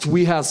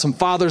We have some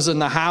fathers in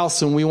the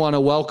house, and we want to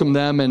welcome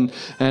them and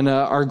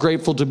are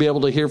grateful to be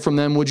able to hear from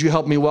them. Would you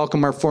help me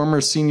welcome our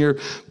former senior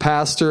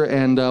pastor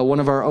and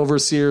one of our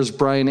overseers,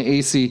 Brian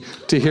Acey,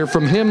 to hear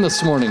from him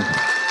this morning.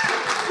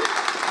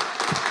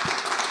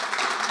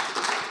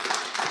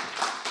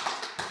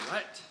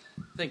 Right.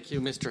 Thank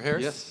you, Mr.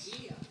 Harris. Yes.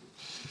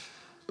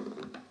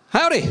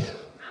 Howdy.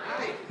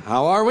 Howdy.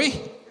 How are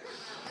we?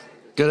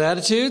 Good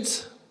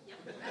attitudes?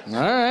 All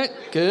right.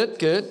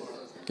 Good.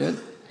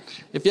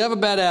 If you have a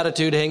bad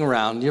attitude, hang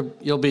around.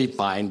 You'll be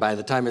fine by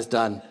the time it's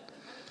done.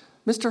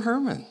 Mr.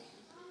 Herman,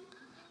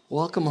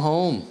 welcome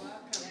home.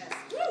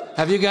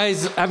 Have you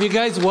guys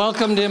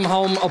welcomed him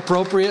home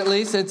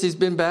appropriately since he's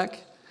been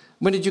back?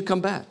 When did you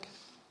come back?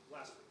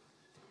 Last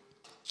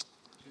week.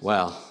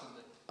 Well,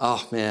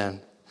 oh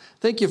man,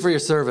 thank you for your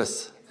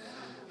service.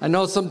 I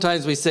know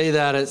sometimes we say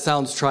that, it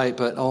sounds trite,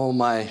 but oh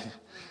my.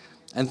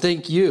 And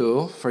thank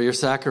you for your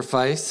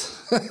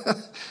sacrifice.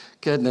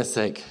 Goodness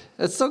sake.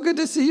 It's so good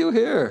to see you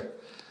here.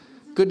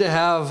 Good to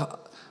have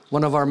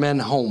one of our men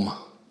home.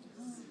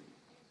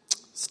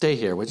 Stay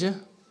here, would you?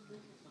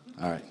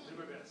 All right.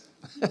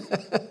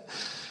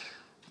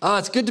 Oh,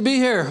 it's good to be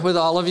here with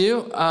all of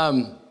you.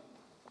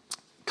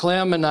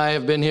 Clem and I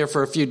have been here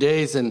for a few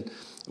days, and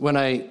when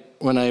I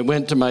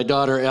went to my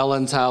daughter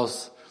Ellen's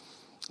house,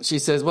 she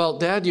says, well,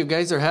 Dad, you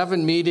guys are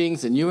having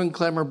meetings, and you and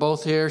Clem are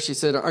both here. She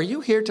said, are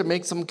you here to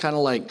make some kind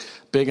of like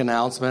big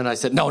announcement? I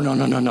said, no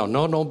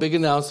big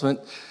announcement.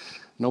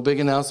 No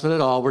big announcement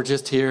at all. We're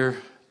just here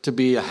to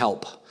be a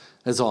help,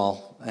 is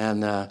all,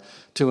 and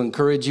to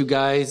encourage you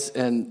guys.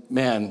 And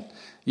man,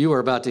 you are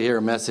about to hear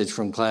a message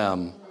from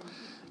Clem.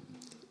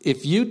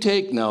 If you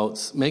take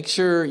notes, make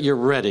sure you're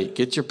ready.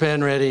 Get your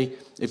pen ready.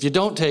 If you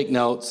don't take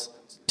notes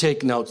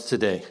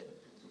today,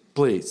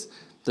 please.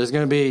 There's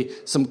going to be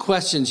some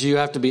questions you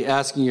have to be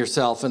asking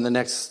yourself in the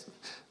next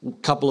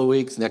couple of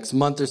weeks, next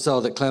month or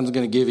so that Clem's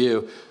going to give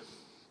you.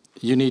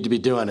 You need to be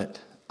doing it.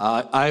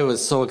 I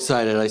was so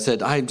excited. I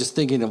said, I'm just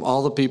thinking of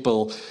all the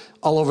people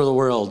all over the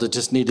world that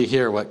just need to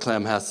hear what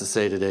Clem has to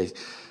say today.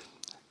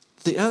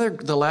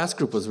 The last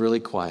group was really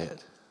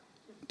quiet.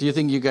 Do you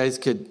think you guys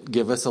could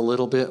give us a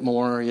little bit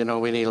more?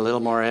 We need a little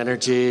more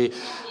energy.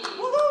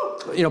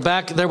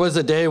 Back there was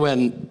a day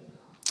when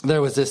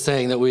there was this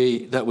saying that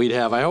we'd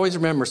have. I always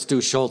remember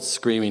Stu Schultz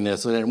screaming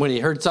this. When he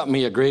heard something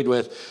he agreed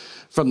with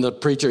from the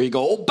preacher, he'd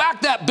go, "Oh,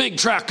 back that big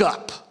track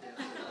up."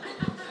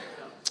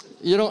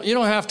 You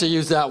don't have to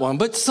use that one,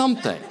 but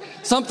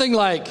something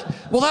like,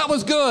 well, that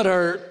was good,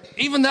 or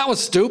even that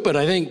was stupid.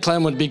 I think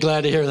Clem would be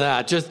glad to hear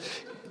that. Just,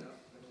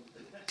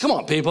 come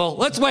on, people,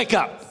 let's wake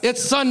up.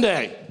 It's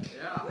Sunday.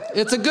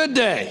 It's a good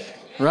day,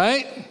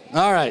 right?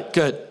 All right,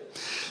 good.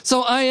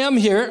 So I'm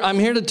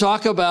here to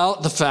talk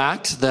about the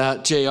fact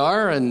that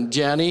JR and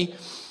Janny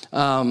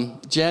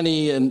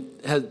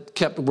had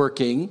kept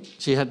working.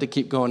 She had to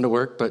keep going to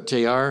work, but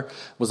JR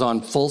was on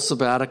full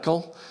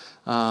sabbatical.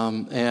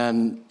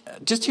 And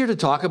just here to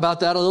talk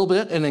about that a little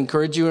bit and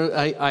encourage you.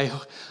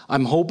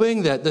 I'm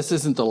hoping that this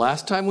isn't the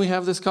last time we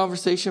have this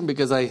conversation,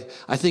 because I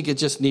think it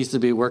just needs to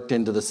be worked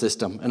into the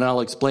system, and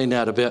I'll explain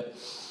that a bit.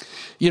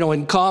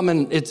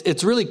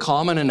 It's really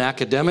common in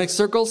academic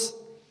circles.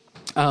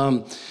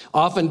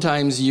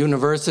 Oftentimes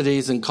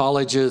universities and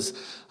colleges,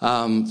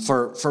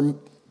 for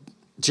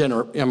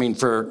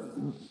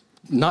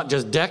not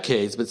just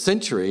decades, but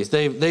centuries,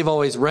 they've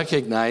always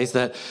recognized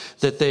that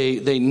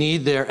they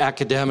need their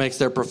academics,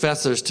 their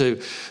professors to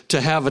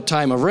have a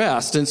time of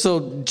rest. And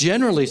so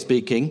generally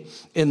speaking,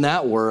 in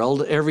that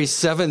world, every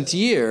 7th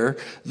year,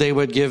 they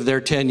would give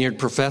their tenured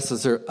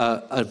professors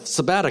a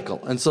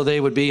sabbatical. And so they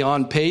would be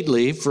on paid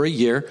leave for a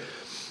year.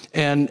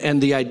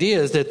 And the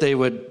idea is that they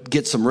would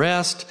get some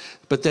rest,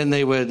 but then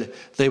they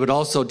would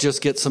also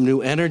just get some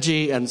new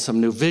energy and some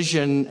new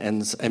vision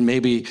and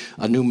maybe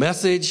a new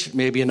message,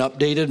 maybe an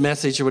updated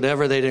message or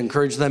whatever. They'd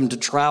encourage them to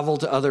travel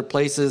to other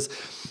places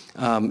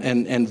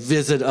and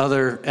visit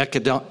other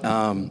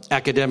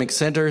academic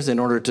centers in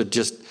order to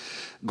just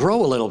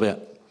grow a little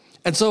bit.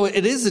 And so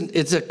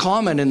it's a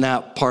common in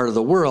that part of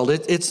the world.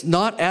 It's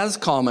not as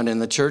common in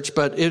the church,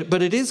 but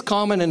it is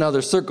common in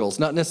other circles,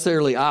 not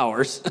necessarily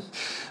ours.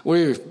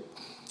 We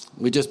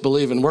just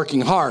believe in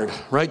working hard,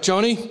 right,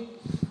 Joni?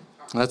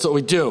 That's what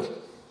we do.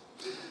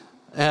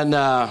 And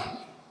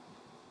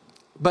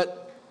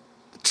but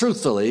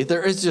truthfully,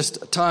 there is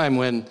just a time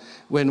when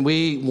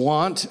we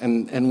want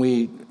and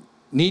we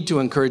need to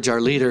encourage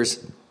our leaders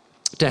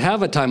to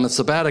have a time of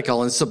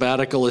sabbatical, and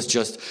sabbatical is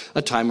just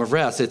a time of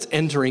rest. It's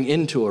entering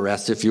into a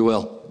rest, if you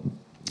will.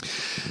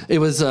 It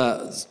was,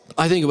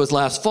 I think it was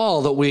last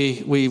fall that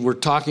we were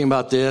talking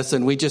about this,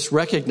 and we just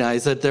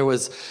recognized that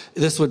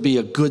this would be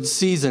a good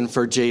season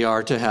for JR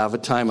to have a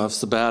time of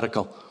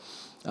sabbatical.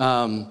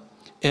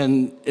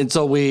 And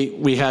so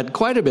we had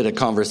quite a bit of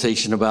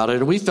conversation about it,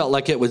 and we felt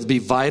like it would be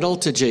vital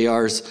to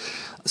JR's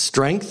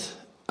strength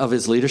of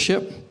his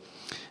leadership.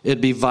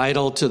 It'd be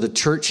vital to the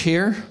church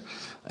here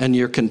and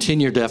your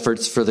continued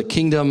efforts for the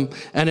kingdom,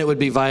 and it would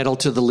be vital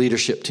to the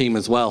leadership team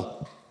as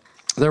well.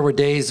 There were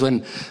days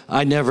when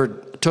I never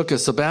took a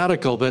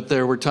sabbatical, but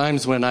there were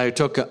times when I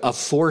took a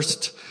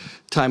forced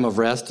time of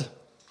rest.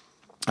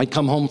 I'd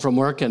come home from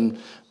work and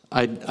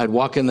I'd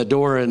walk in the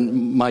door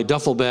and my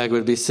duffel bag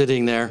would be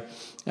sitting there,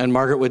 and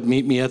Margaret would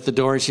meet me at the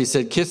door and she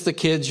said, "Kiss the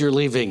kids, you're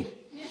leaving."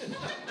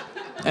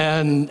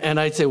 And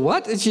I'd say,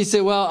 "What?" And she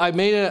said, "Well, I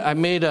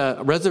made a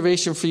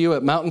reservation for you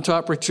at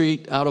Mountaintop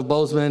Retreat out of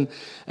Bozeman,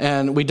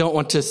 and we don't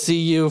want to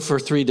see you for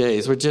 3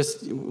 days.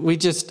 We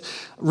just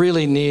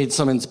really need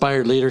some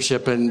inspired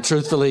leadership, and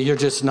truthfully, you're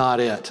just not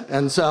it."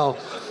 And so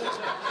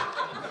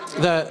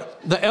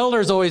the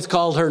elders always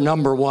called her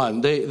number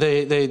one.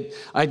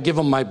 I'd give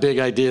them my big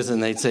ideas,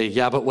 and they'd say,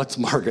 "Yeah, but what's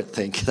Margaret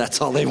think?" That's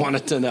all they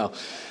wanted to know.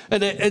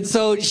 And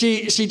so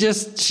she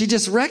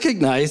just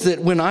recognized that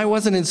when I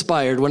wasn't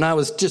inspired, when I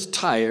was just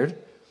tired,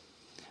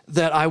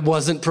 that I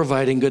wasn't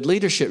providing good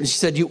leadership. And she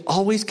said, "You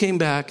always came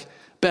back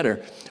better."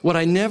 What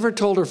I never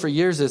told her for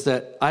years is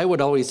that I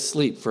would always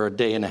sleep for a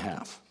day and a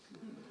half.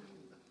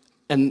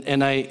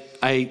 And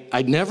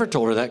I never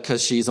told her that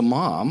because she's a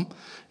mom,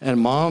 and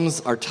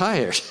moms are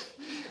tired.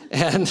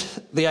 And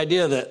the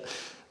idea that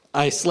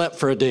I slept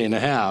for a day and a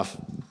half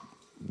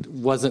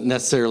wasn't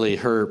necessarily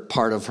her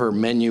part of her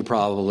menu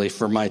probably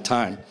for my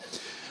time.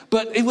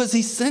 But it was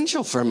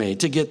essential for me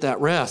to get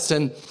that rest.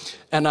 And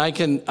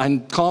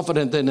I'm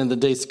confident that in the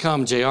days to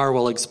come, JR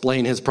will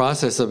explain his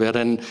process a bit.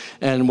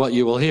 And what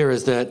you will hear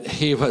is that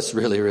he was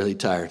really, really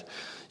tired.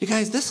 You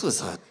guys, this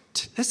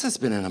has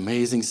been an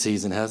amazing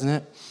season, hasn't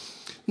it?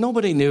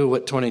 Nobody knew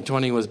what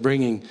 2020 was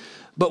bringing,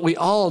 but we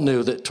all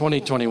knew that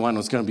 2021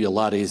 was going to be a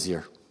lot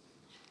easier.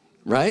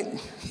 Right?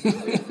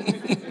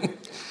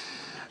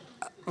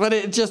 But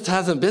it just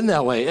hasn't been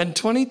that way. And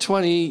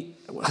 2020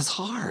 was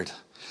hard.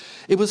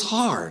 It was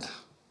hard.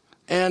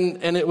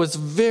 And it was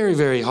very,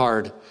 very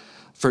hard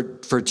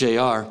for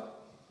JR.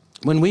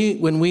 When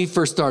we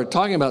first started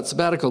talking about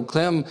sabbatical,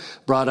 Clem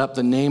brought up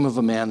the name of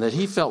a man that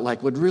he felt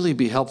like would really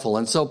be helpful.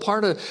 And so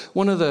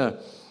one of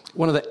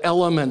the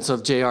elements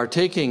of JR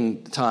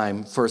taking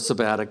time for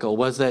sabbatical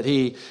was that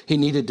he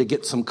needed to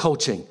get some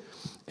coaching.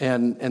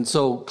 And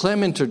so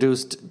Clem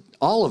introduced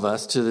all of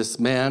us to this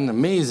man,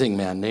 amazing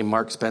man named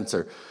Mark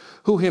Spencer,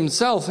 who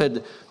himself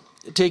had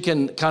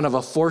taken kind of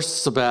a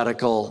forced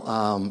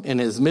sabbatical in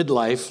his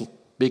midlife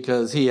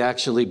because he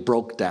actually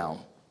broke down.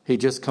 He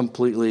just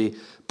completely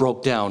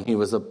broke down. He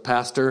was a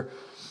pastor,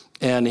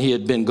 and he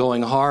had been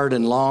going hard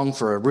and long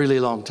for a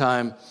really long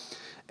time,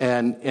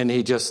 and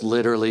he just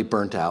literally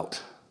burnt out.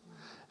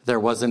 There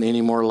wasn't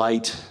any more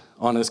light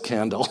on his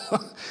candle.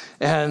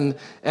 and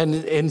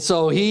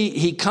so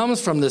he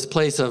comes from this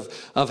place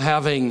of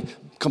having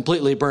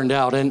completely burned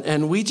out.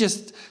 And we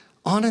just,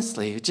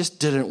 honestly, just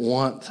didn't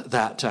want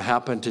that to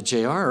happen to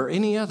JR or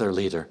any other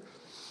leader.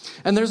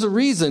 And there's a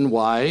reason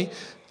why,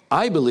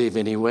 I believe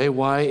anyway,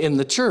 why in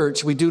the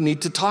church we do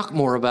need to talk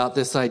more about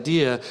this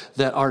idea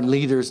that our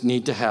leaders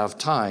need to have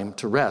time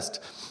to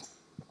rest.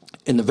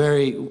 In the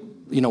very,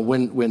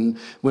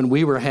 when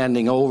we were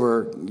handing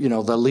over,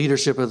 the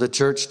leadership of the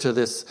church to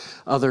this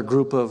other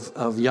group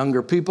of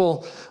younger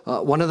people,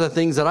 one of the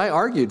things that I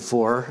argued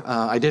for,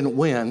 I didn't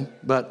win,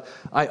 but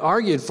I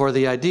argued for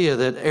the idea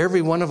that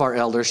every one of our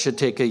elders should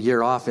take a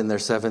year off in their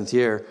 7th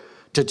year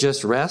to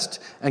just rest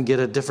and get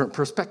a different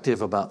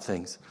perspective about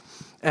things.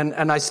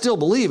 And I still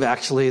believe,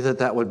 actually,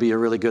 that would be a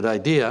really good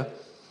idea,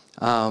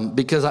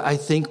 because I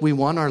think we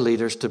want our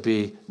leaders to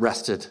be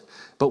rested,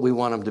 but we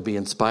want them to be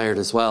inspired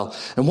as well.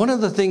 And one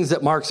of the things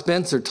that Mark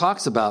Spencer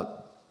talks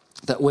about,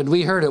 that when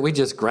we heard it, we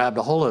just grabbed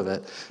a hold of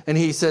it. And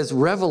he says,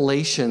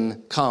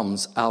 revelation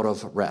comes out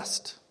of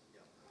rest.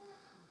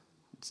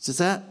 Does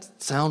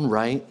that sound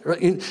right?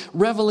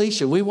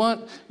 Revelation. We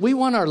want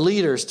our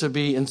leaders to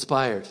be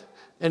inspired.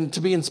 And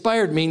to be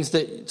inspired means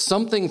that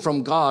something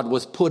from God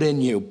was put in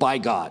you by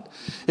God.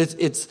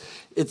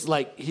 It's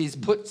like he's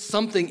put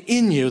something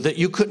in you that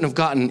you couldn't have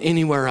gotten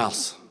anywhere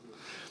else.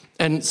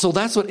 And so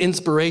that's what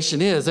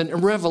inspiration is.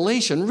 And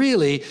revelation,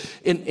 really,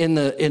 in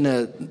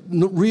a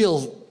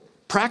real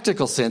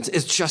practical sense,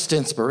 is just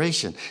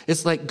inspiration.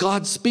 It's like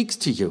God speaks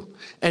to you,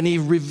 and he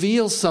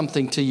reveals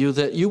something to you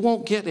that you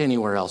won't get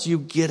anywhere else. You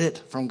get it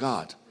from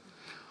God.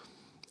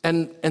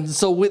 And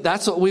so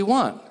that's what we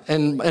want.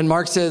 And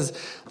Mark says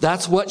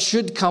that's what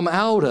should come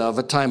out of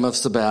a time of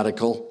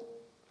sabbatical,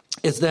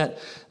 is that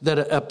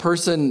a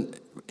person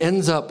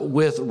ends up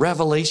with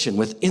revelation,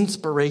 with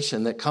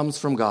inspiration that comes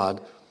from God.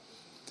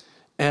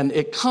 And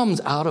it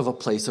comes out of a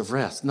place of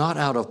rest, not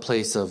out of a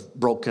place of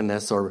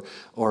brokenness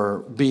or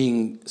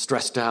being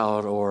stressed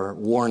out or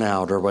worn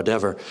out or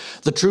whatever.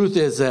 The truth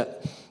is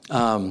that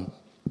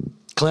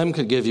Clem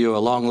could give you a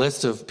long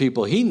list of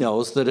people he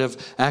knows that have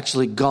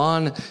actually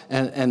gone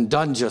and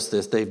done just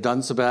this. They've done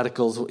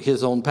sabbaticals.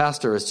 His own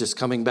pastor is just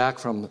coming back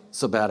from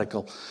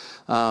sabbatical.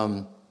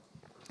 But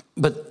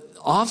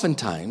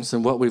oftentimes,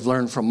 and what we've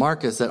learned from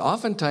Mark is that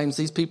oftentimes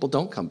these people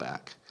don't come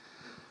back.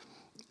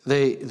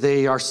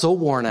 They are so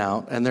worn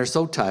out and they're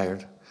so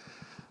tired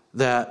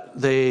that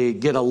they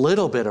get a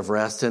little bit of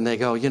rest and they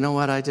go, you know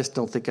what, I just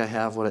don't think I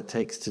have what it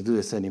takes to do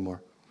this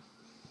anymore.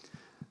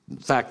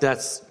 In fact,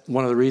 that's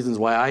one of the reasons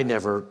why I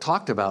never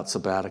talked about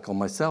sabbatical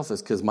myself,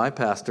 is because my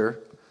pastor,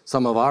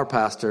 some of our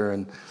pastor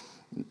in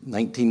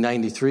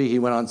 1993, he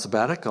went on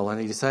sabbatical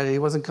and he decided he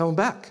wasn't coming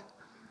back.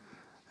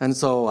 And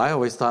so I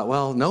always thought,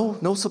 well, no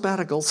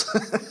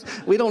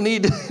sabbaticals. we don't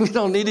need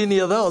any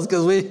of those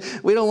because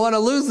we don't want to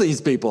lose these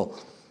people.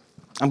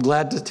 I'm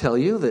glad to tell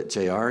you that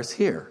JR is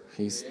here.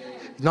 He's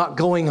not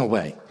going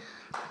away.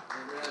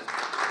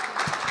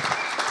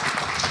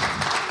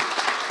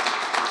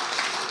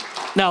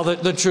 Now,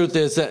 the truth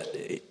is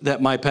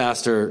that my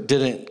pastor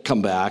didn't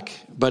come back,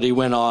 but he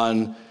went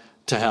on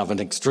to have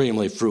an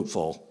extremely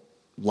fruitful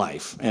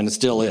life, and it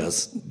still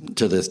is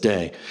to this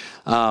day.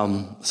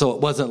 So it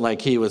wasn't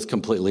like he was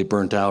completely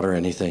burnt out or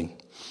anything.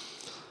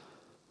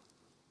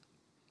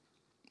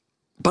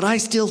 But I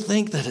still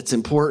think that it's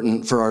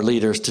important for our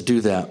leaders to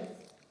do that.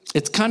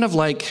 It's kind of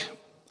like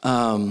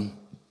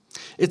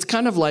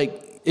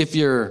if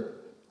you're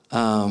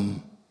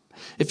an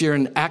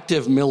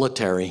active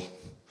military.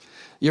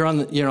 You're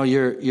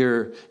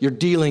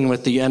dealing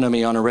with the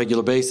enemy on a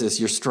regular basis.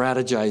 You're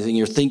strategizing.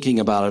 You're thinking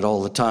about it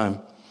all the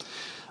time.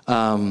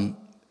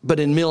 But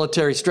in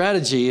military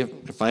strategy,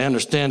 if I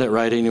understand it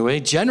right anyway,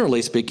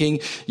 generally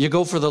speaking, you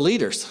go for the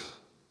leaders.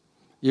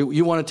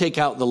 You want to take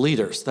out the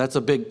leaders. That's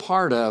a big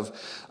part of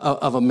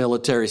a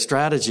military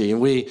strategy. And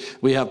we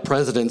have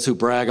presidents who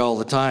brag all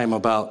the time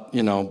about,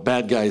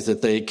 bad guys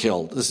that they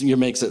killed. This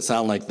makes it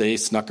sound like they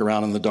snuck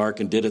around in the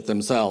dark and did it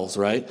themselves,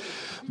 right?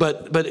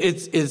 But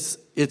it's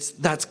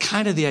that's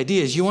kind of the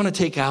idea, is you want to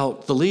take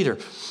out the leader.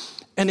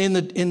 And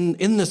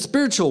in the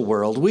spiritual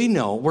world, we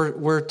know,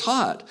 we're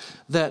taught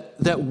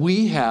that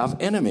we have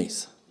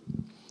enemies.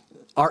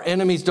 Our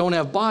enemies don't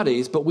have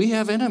bodies, but we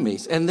have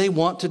enemies, and they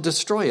want to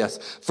destroy us.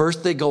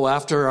 First, they go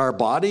after our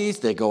bodies.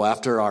 They go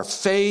after our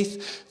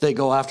faith. They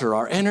go after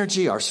our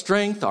energy, our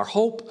strength, our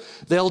hope.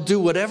 They'll do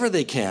whatever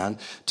they can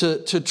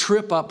to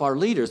trip up our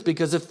leaders,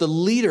 because if the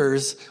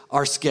leaders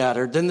are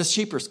scattered, then the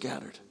sheep are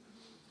scattered.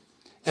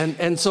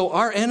 And so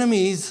our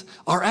enemies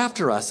are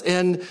after us,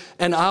 and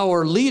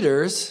our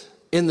leaders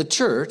in the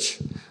church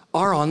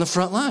are on the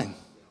front line.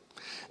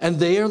 And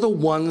they are the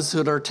ones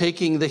that are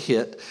taking the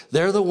hit.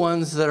 They're the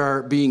ones that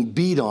are being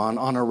beat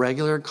on a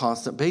regular,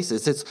 constant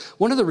basis. It's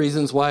one of the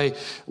reasons why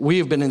we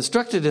have been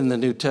instructed in the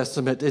New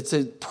Testament. It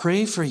says,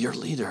 pray for your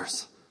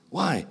leaders.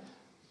 Why?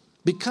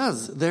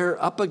 Because they're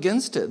up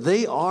against it.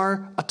 They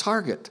are a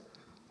target.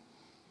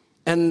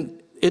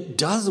 And it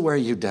does wear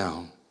you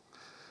down.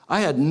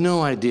 I had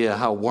no idea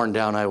how worn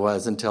down I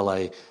was until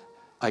I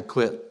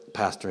quit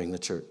pastoring the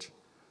church.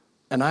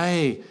 And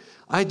I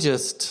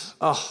just,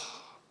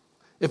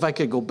 if I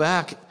could go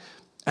back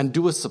and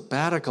do a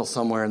sabbatical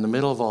somewhere in the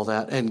middle of all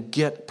that and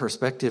get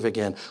perspective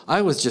again,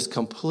 I was just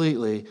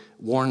completely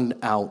worn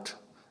out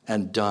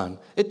and done.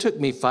 It took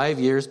me 5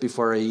 years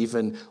before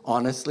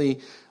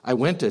I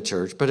went to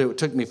church, but it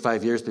took me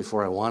 5 years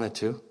before I wanted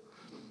to.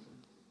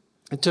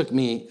 It took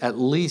me at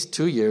least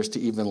 2 years to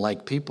even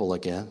like people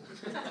again.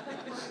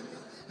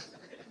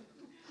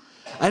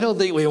 I don't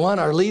think we want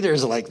our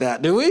leaders like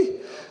that, do we?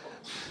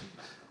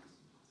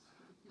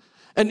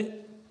 And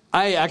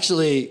I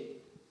actually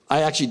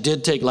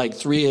did take like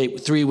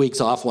 3 weeks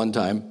off one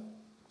time.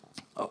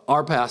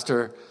 Our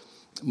pastor,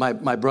 my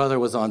brother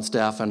was on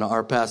staff, and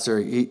our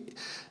pastor,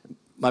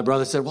 my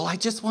brother said, well, I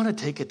just want to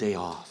take a day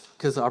off,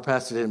 because our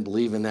pastor didn't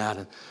believe in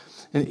that.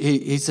 And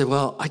he said,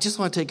 well, I just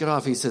want to take it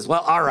off. He says,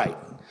 well, all right.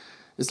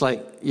 It's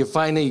like, you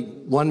finally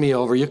won me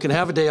over. You can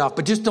have a day off,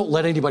 but just don't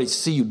let anybody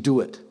see you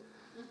do it.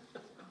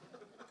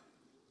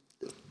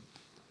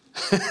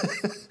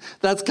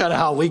 That's kind of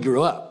how we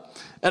grew up.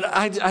 And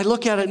I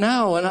look at it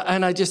now,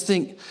 and I just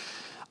think,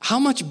 how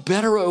much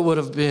better it would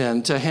have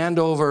been to hand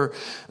over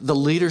the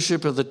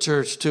leadership of the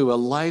church to a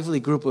lively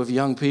group of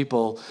young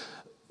people,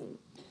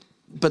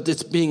 but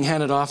it's being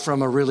handed off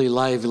from a really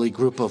lively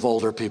group of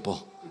older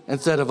people,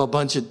 instead of a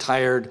bunch of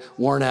tired,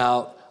 worn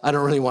out, I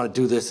don't really want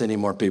to do this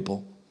anymore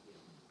people.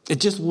 It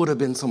just would have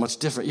been so much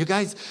different. You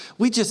guys,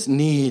 we just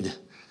needed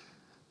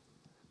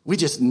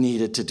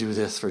to do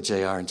this for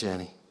JR and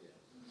Jenny.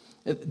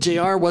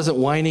 JR wasn't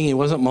whining, he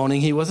wasn't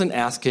moaning, he wasn't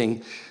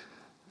asking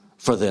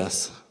for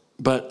this.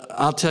 But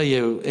I'll tell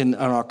you, in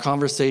our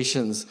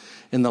conversations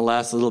in the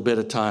last little bit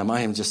of time,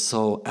 I am just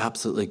so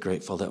absolutely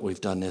grateful that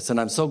we've done this.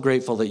 And I'm so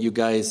grateful that you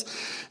guys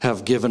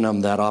have given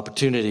them that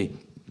opportunity.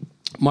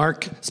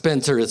 Mark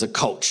Spencer is a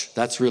coach.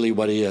 That's really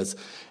what he is.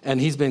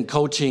 And he's been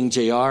coaching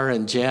JR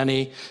and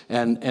Janny.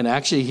 And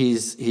actually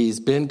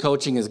he's been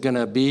coaching, is going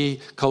to be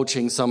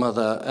coaching some of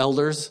the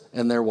elders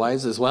and their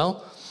wives as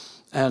well.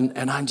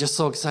 And I'm just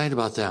so excited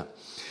about that.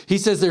 He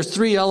says there's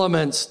 3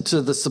 elements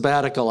to the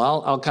sabbatical.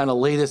 I'll kind of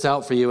lay this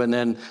out for you, and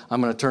then I'm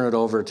going to turn it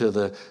over to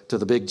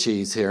the big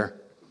cheese here.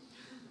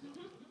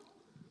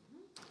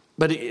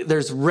 But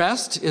there's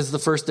rest is the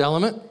first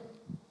element.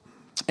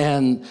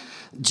 And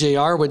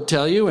JR would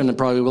tell you, and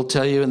probably will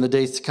tell you in the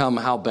days to come,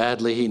 how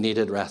badly he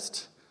needed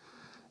rest.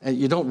 And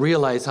you don't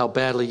realize how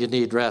badly you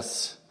need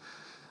rest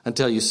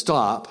until you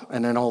stop,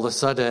 and then all of a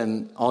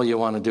sudden, all you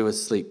want to do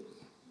is sleep.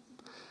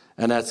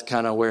 And that's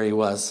kind of where he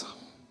was.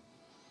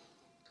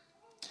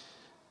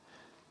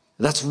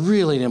 That's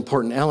really an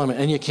important element,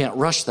 and you can't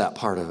rush that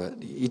part of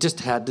it. You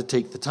just had to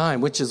take the time,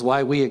 which is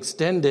why we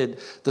extended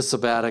the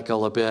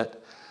sabbatical a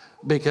bit,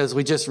 because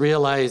we just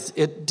realized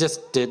it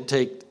just did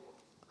take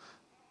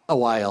a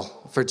while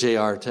for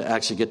JR to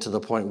actually get to the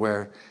point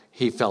where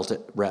he felt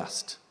at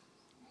rest.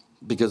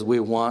 Because we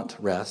want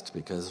rest,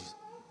 because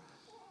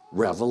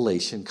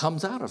revelation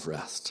comes out of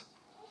rest.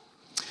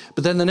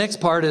 But then the next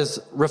part is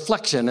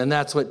reflection, and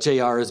that's what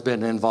JR has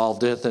been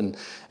involved with, and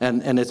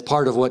it's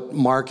part of what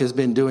Mark has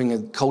been doing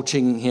and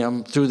coaching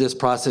him through this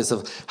process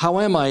of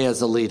how am I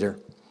as a leader?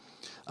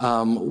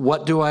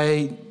 What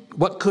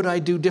could I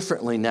do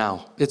differently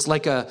now? It's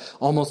like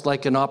almost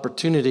like an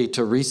opportunity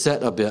to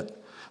reset a bit.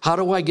 How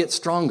do I get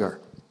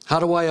stronger? How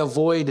do I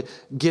avoid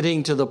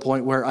getting to the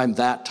point where I'm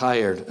that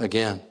tired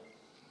again?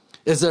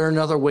 Is there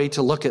another way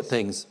to look at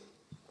things?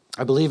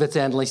 I believe it's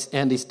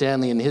Andy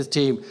Stanley and his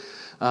team.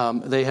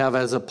 They have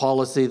as a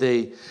policy,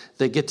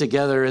 they get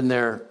together in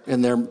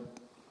their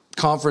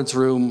conference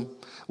room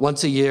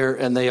once a year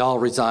and they all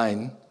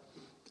resign.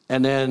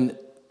 And then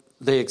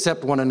they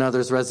accept one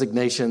another's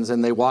resignations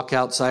and they walk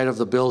outside of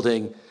the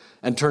building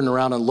and turn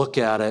around and look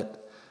at it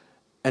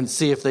and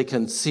see if they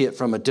can see it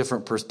from a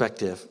different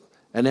perspective.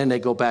 And then they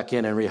go back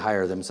in and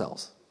rehire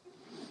themselves.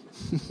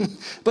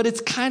 But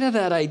it's kind of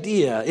that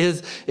idea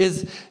is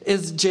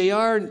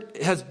JR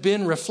has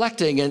been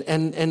reflecting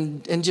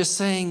and just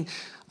saying,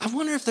 I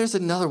wonder if there's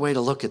another way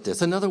to look at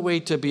this, another way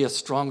to be a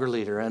stronger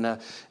leader and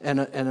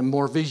a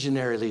more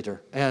visionary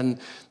leader. And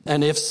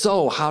if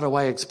so, how do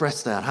I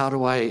express that? How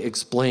do I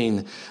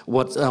explain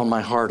what's on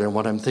my heart and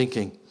what I'm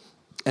thinking?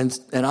 And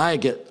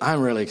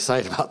I'm really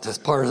excited about this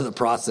part of the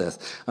process.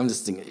 I'm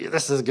just thinking,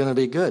 this is going to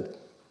be good.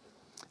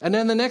 And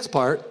then the next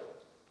part,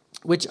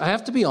 which I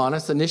have to be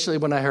honest, initially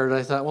when I heard it,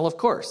 I thought, well, of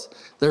course,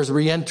 there's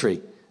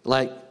reentry.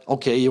 Like,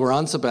 okay, you were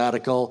on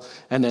sabbatical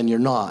and then you're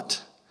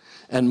not.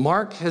 And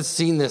Mark has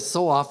seen this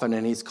so often,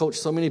 and he's coached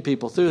so many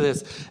people through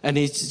this, and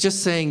he's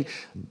just saying,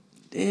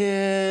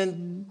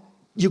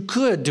 you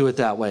could do it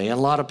that way, and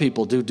a lot of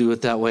people do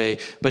it that way,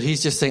 but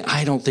he's just saying,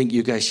 I don't think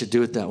you guys should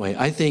do it that way.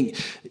 I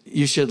think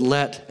you should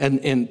let,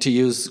 and to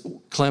use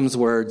Clem's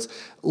words,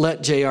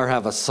 let JR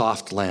have a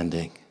soft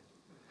landing.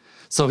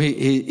 So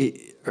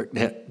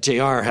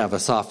JR have a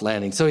soft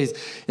landing. So he's,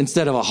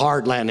 instead of a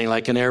hard landing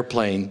like an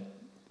airplane,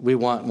 we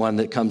want one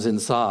that comes in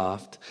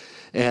soft.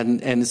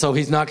 And so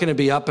he's not going to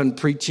be up and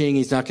preaching.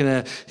 He's not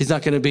going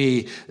to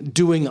be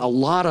doing a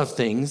lot of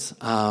things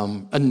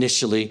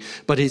initially,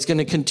 but he's going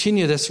to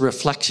continue this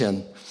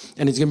reflection.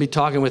 And he's going to be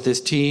talking with his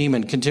team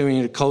and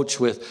continuing to coach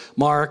with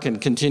Mark and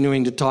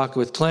continuing to talk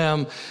with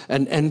Clem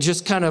and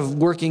just kind of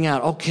working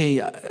out, okay,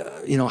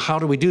 how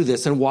do we do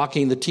this? And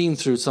walking the team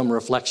through some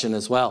reflection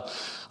as well.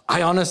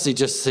 I honestly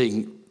just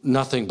see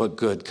nothing but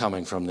good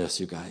coming from this,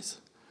 you guys.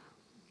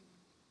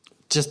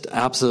 Just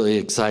absolutely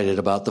excited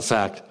about the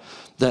fact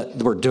that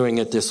we're doing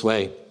it this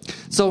way.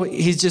 So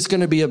he's just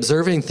going to be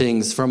observing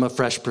things from a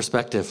fresh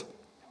perspective.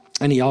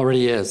 And he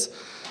already is.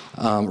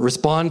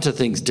 Respond to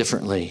things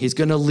differently. He's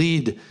going to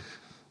lead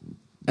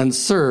and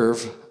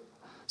serve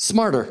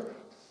smarter.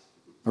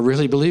 I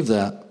really believe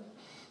that.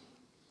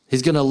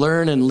 He's going to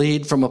learn and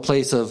lead from a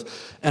place of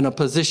and a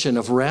position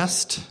of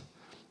rest,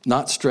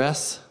 not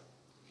stress.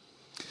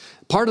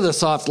 Part of the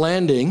soft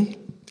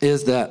landing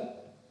is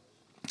that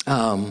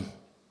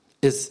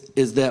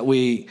is that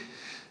we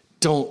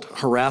don't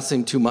harass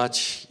him too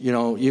much.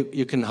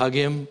 You can hug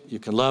him, you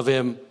can love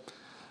him,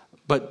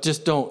 but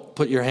just don't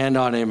put your hand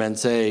on him and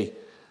say,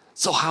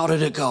 so how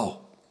did it go?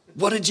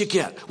 What did you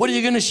get? What are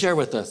you going to share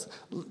with us?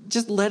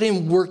 Just let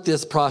him work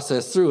this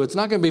process through. It's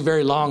not going to be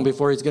very long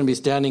before he's going to be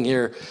standing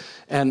here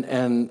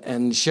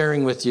and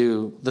sharing with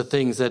you the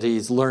things that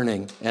he's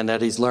learning and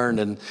that he's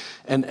learned.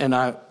 And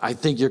I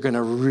think you're going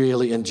to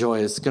really enjoy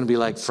it. It's going to be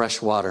like fresh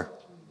water.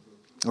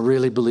 I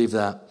really believe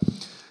that.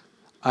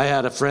 I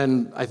had a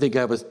friend, I think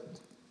I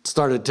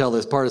started to tell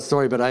this part of the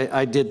story, but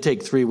I did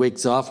take 3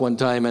 weeks off one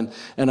time,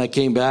 and I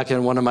came back,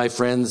 and one of my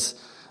friends,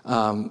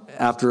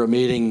 after a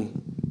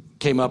meeting,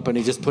 came up and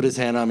he just put his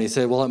hand on me. He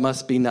said, well, it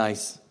must be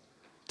nice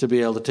to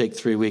be able to take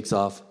 3 weeks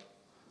off.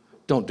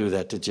 Don't do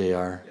that to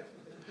JR.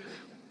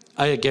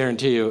 I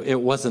guarantee you it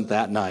wasn't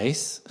that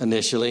nice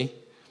initially.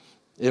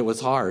 It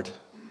was hard.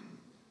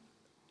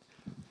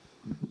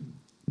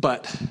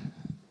 But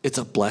it's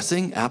a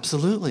blessing?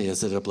 Absolutely,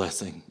 is it a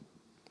blessing?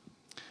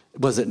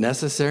 Was it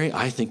necessary?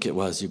 I think it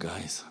was, you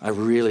guys. I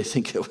really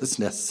think it was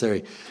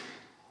necessary.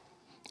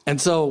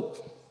 And so,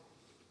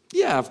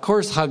 yeah, of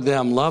course, hug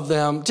them, love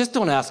them. Just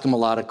don't ask them a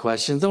lot of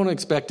questions. Don't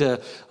expect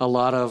a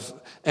lot of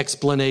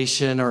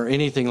explanation or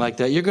anything like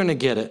that. You're going to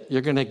get it.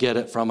 You're going to get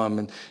it from them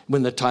and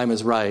when the time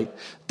is right.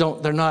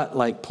 They're not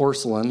like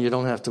porcelain. You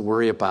don't have to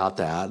worry about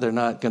that. They're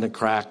not going to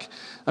crack.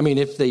 I mean,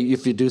 if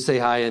you do say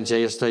hi and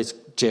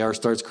JR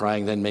starts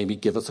crying, then maybe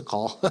give us a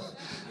call.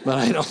 But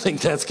I don't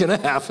think that's going to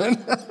happen.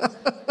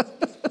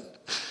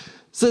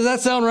 So does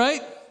that sound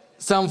right?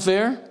 Sound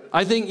fair?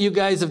 I think you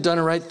guys have done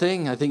a right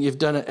thing. I think you've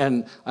done it.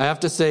 And I have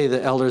to say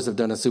the elders have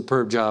done a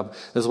superb job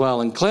as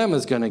well. And Clem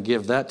is going to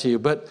give that to you.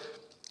 But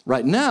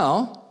right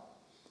now,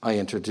 I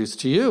introduce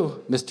to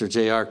you Mr.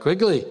 J.R.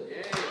 Quigley.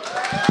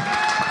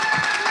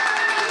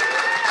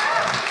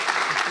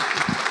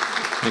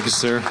 Thank you,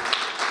 sir.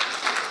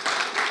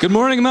 Good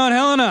morning, Mount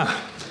Helena.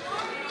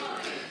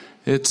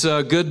 It's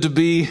good to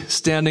be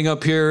standing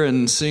up here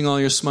and seeing all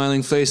your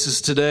smiling faces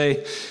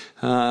today.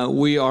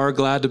 We are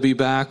glad to be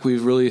back.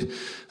 We've really,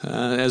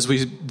 as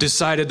we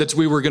decided that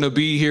we were going to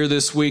be here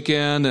this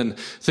weekend and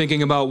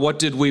thinking about what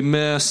did we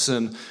miss,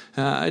 and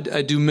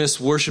I do miss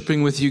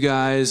worshiping with you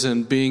guys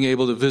and being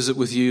able to visit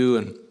with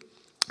you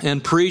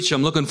and preach.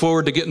 I'm looking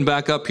forward to getting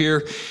back up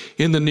here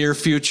in the near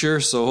future,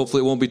 so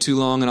hopefully it won't be too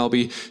long, and I'll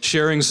be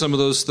sharing some of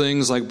those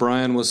things like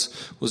Brian was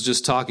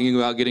just talking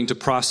about, getting to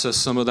process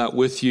some of that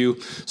with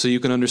you so you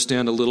can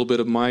understand a little bit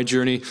of my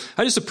journey.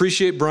 I just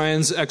appreciate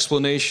Brian's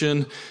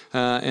explanation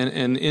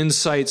and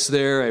insights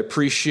there. I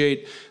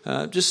appreciate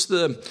just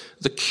the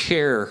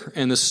care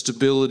and the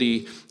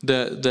stability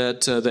that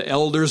the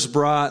elders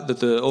brought, that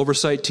the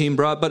oversight team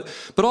brought, but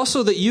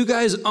also that you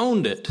guys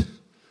owned it.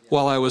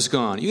 While I was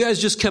gone, you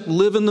guys just kept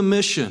living the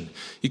mission.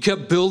 You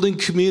kept building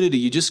community.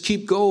 You just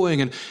keep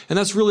going. And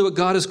that's really what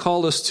God has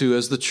called us to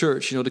as the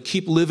church, to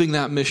keep living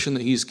that mission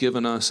that he's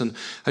given us. And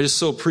I just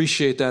so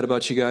appreciate that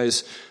about you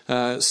guys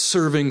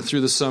serving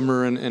through the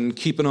summer and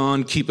keeping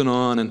on.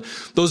 And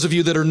those of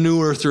you that are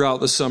newer throughout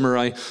the summer,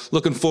 I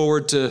looking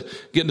forward to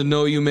getting to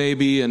know you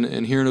maybe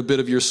and hearing a bit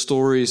of your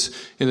stories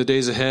in the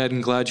days ahead,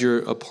 and glad you're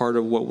a part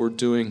of what we're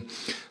doing.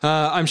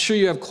 I'm sure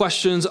you have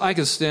questions. I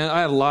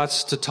have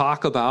lots to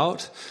talk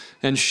about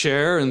and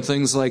share and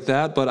things like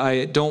that, but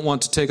I don't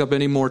want to take up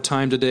any more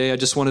time today. I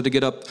just wanted to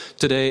get up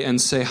today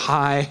and say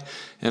hi,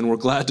 and we're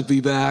glad to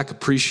be back.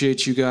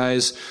 Appreciate you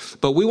guys.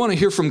 But we want to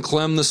hear from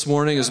Clem this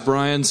morning. As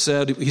Brian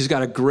said, he's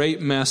got a great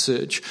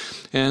message.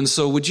 And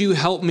so would you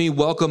help me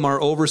welcome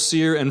our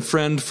overseer and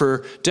friend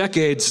for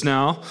decades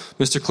now,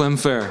 Mr. Clem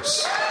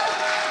Ferris.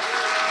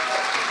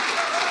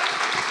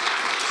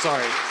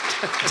 Sorry.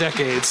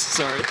 Decades,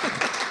 sorry.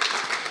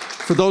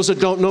 For those that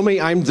don't know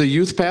me, I'm the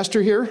youth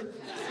pastor here.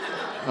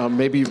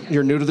 Maybe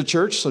you're new to the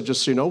church, so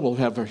just so you know, we'll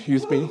have a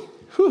youth meeting.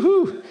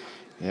 Woo-hoo.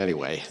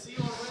 Anyway,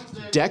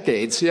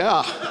 decades,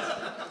 yeah.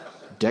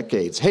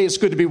 Decades. Hey, it's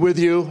good to be with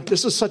you.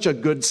 This is such a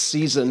good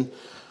season.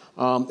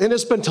 And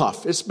it's been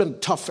tough. It's been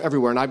tough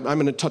everywhere. And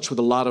I'm in touch with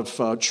a lot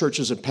of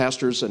churches and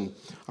pastors and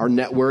our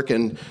network.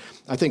 And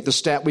I think the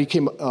stat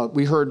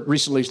we heard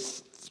recently,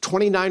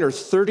 29 or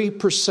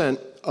 30%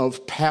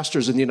 of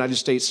pastors in the United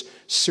States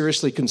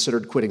seriously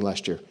considered quitting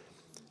last year.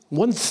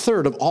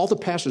 1/3 of all the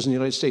pastors in the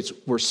United States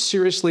were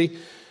seriously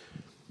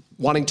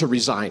wanting to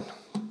resign.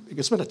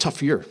 It's been a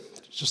tough year,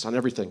 just on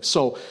everything.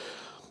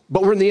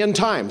 But we're in the end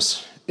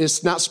times.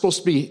 It's not supposed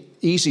to be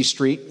easy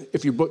street.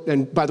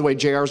 And by the way,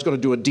 JR is going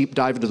to do a deep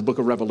dive into the book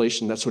of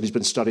Revelation. That's what he's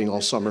been studying all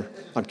summer.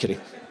 I'm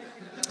kidding.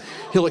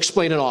 He'll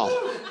explain it all.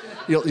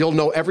 You'll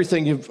know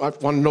everything you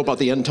want to know about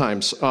the end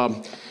times.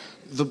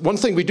 The one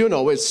thing we do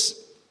know is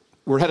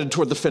we're headed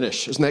toward the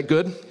finish. Isn't that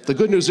good? The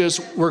good news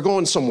is we're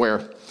going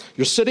somewhere.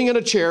 You're sitting in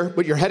a chair,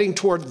 but you're heading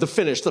toward the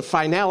finish, the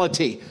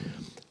finality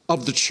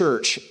of the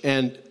church.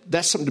 And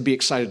that's something to be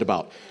excited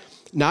about.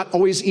 Not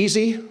always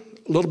easy,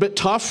 a little bit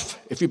tough.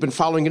 If you've been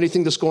following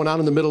anything that's going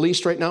on in the Middle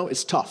East right now,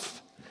 it's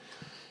tough.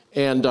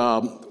 And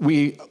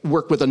we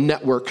work with a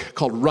network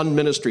called Run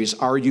Ministries,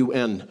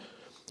 R-U-N,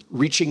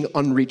 Reaching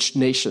Unreached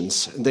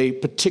Nations. They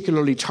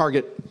particularly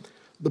target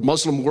the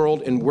Muslim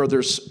world and where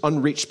there's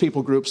unreached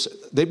people groups.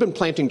 They've been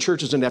planting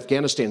churches in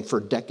Afghanistan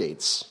for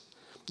decades.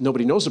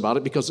 Nobody knows about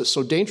it because it's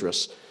so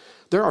dangerous.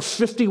 There are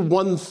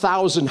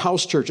 51,000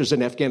 house churches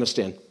in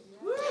Afghanistan.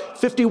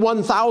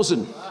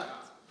 51,000.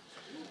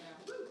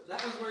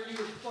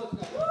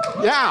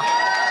 Yeah.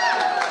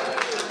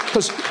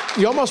 Because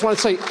you almost want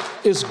to say,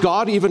 is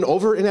God even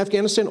over in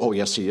Afghanistan? Oh,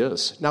 yes, he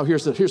is. Now,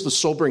 here's the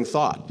sobering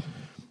thought.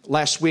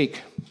 Last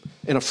week,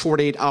 in a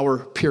 48-hour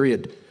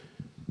period,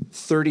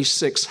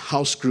 36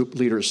 house group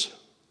leaders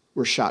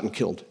were shot and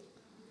killed.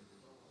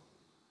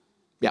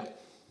 Yeah.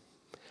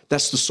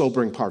 That's the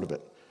sobering part of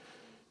it.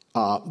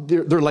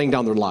 They're laying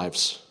down their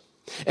lives.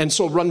 And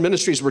so Run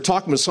Ministries, we're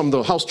talking with some of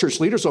the house church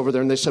leaders over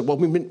there, and they said, well,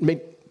 maybe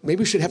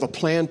we should have a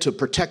plan to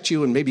protect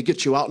you and maybe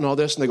get you out and all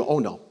this. And they go, oh,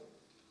 no.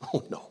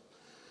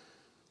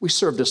 We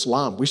served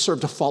Islam. We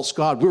served a false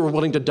god. We were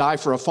willing to die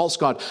for a false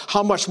god.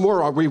 How much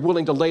more are we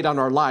willing to lay down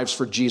our lives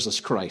for Jesus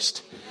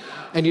Christ?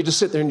 And you just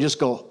sit there and just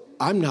go,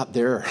 I'm not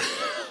there.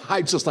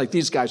 I'm just like,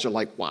 these guys are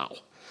like, wow.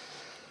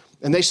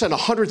 And they sent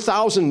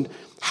 100,000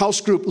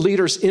 house group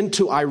leaders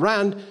into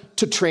Iran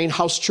to train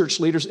house church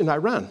leaders in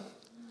Iran.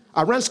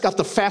 Iran's got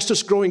the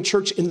fastest growing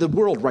church in the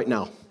world right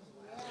now.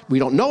 We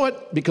don't know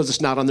it because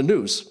it's not on the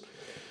news,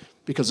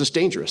 because it's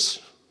dangerous.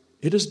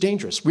 It is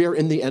dangerous. We are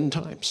in the end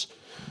times.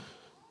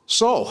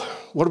 So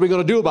what are we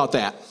going to do about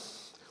that?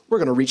 We're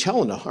going to reach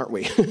Helena, aren't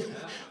we?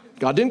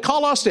 God didn't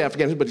call us to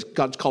Afghanistan, but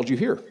God's called you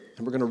here.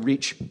 And we're going to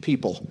reach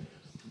people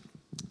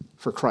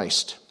for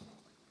Christ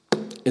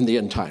in the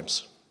end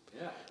times.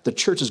 The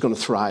church is going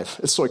to thrive.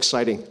 It's so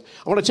exciting.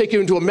 I want to take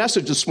you into a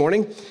message this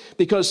morning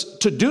because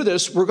to do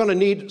this, we're going to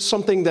need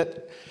something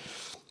that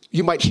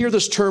you might hear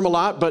this term a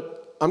lot,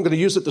 but I'm going to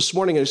use it this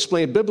morning and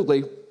explain it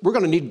biblically. We're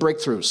going to need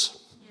breakthroughs.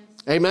 Yes.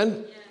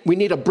 Amen? Yes. We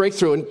need a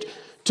breakthrough. And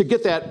to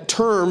get that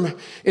term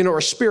in our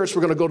spirits,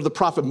 we're going to go to the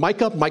prophet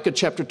Micah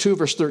chapter 2,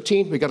 verse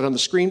 13. We got it on the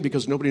screen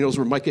because nobody knows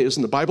where Micah is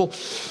in the Bible.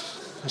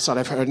 I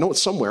thought I know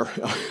it's somewhere.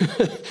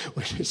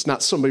 It's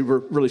not somebody we're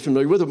really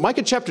familiar with. But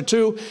Micah chapter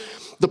 2,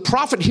 the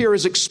prophet here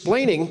is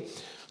explaining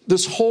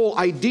this whole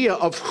idea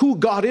of who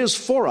God is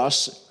for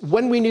us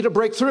when we need a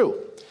breakthrough.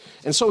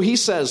 And so he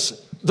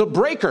says, the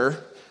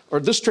breaker, or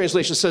this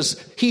translation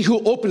says, he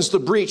who opens the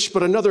breach,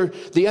 but another,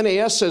 the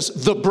NAS says,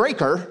 the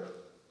breaker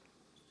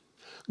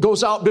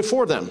goes out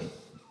before them,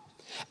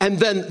 and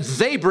then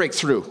they break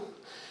through.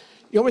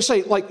 You always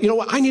say, like, you know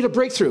what, I need a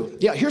breakthrough.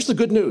 Yeah, here's the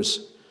good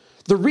news.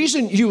 The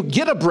reason you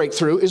get a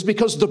breakthrough is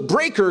because the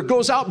breaker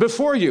goes out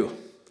before you.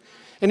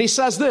 And he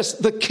says this,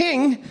 the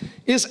king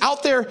is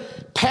out there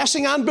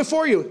passing on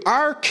before you.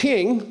 Our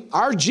king,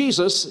 our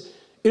Jesus,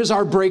 is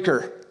our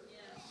breaker.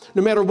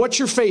 No matter what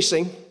you're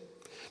facing,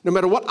 no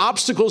matter what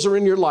obstacles are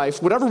in your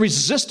life, whatever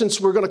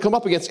resistance we're going to come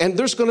up against, and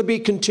there's going to be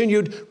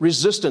continued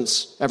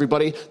resistance,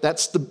 everybody.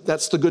 That's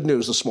the good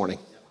news this morning.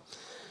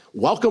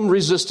 Welcome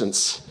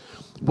resistance.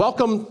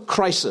 Welcome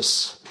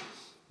crisis.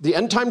 The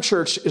end time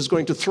church is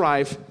going to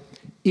thrive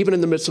even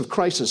in the midst of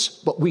crisis,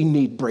 but we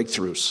need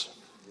breakthroughs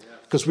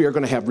because we are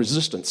going to have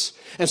resistance.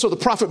 And so the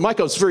prophet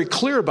Micah is very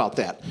clear about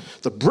that.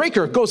 The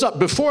breaker goes up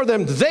before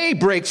them. They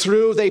break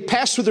through. They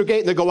pass through their gate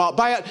and they go out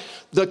by it.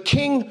 The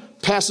king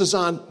passes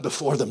on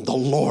before them, the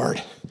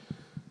Lord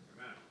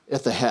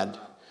at the head.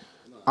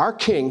 Our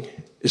king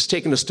is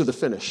taking us to the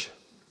finish.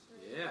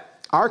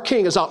 Our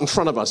king is out in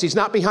front of us. He's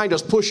not behind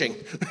us pushing.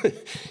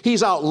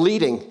 He's out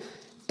leading,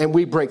 and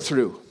we break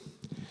through.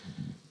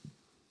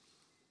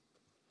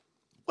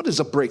 What is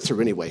a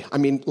breakthrough anyway? I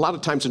mean, a lot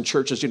of times in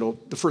churches,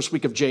 the first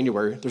week of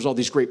January, there's all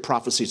these great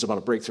prophecies about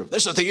a breakthrough.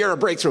 This is the year of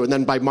breakthrough. And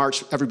then by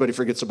March, everybody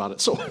forgets about it.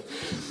 So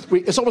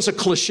it's almost a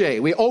cliche.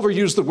 We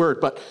overuse the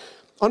word, but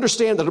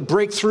understand that a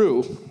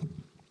breakthrough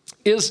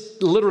is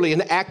literally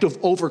an act of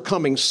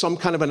overcoming some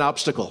kind of an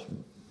obstacle,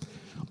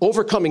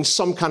 overcoming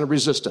some kind of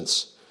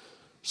resistance.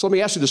 So let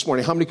me ask you this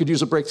morning, how many could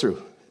use a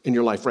breakthrough in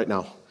your life right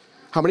now?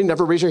 How many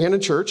never raise your hand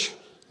in church?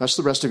 That's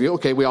the rest of you.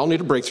 Okay, we all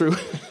need a breakthrough,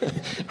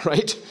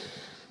 right?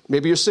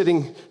 Maybe you're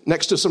sitting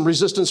next to some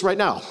resistance right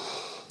now.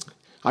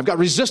 I've got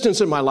resistance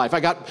in my life. I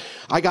got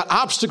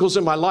obstacles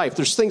in my life.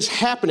 There's things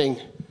happening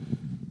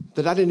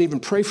that I didn't even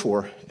pray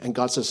for. And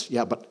God says,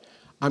 yeah, but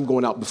I'm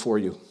going out before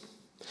you.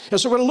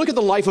 And so we're going to look at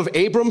the life of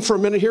Abram for a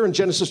minute here in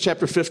Genesis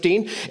chapter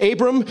 15.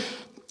 Abram,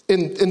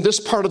 in this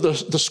part of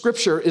the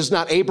scripture, is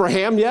not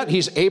Abraham yet.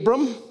 He's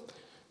Abram.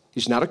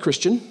 He's not a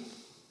Christian.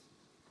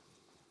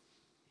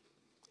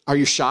 Are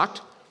you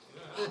shocked?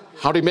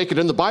 How did he make it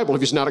in the Bible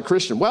if he's not a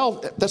Christian?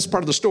 Well, that's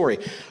part of the story.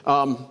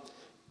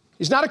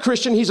 He's not a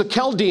Christian. He's a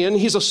Chaldean.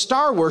 He's a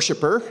star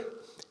worshiper.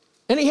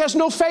 And he has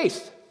no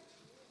faith.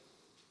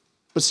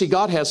 But see,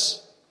 God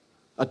has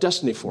a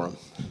destiny for him.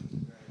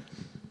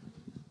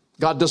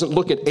 God doesn't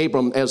look at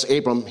Abram as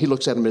Abram. He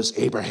looks at him as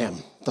Abraham,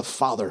 the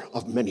father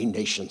of many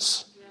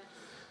nations.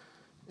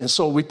 And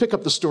so we pick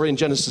up the story in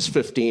Genesis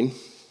 15.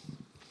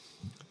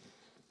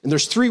 And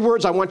there's 3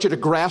 words I want you to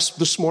grasp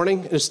this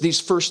morning. It's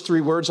these first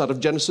 3 words out of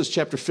Genesis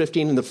chapter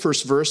 15 in the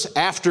first verse.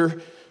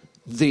 After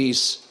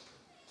these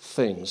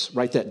things.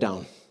 Write that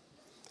down.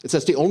 If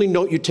that's the only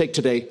note you take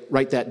today,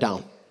 write that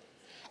down.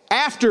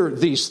 After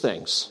these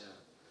things.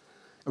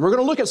 And we're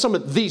going to look at some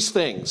of these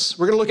things.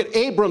 We're going to look at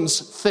Abram's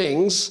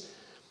things.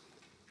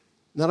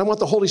 And then I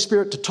want the Holy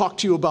Spirit to talk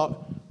to you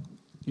about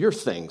your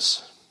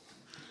things.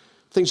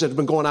 Things that have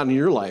been going on in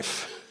your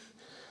life.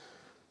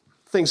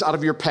 Things out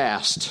of your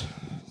past.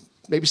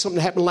 Maybe something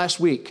that happened last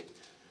week.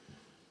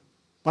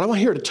 But I'm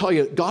here to tell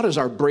you, God is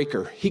our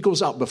breaker. He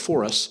goes out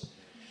before us.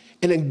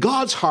 And in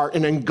God's heart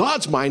and in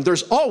God's mind,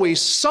 there's always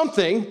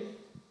something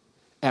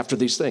after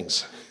these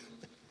things.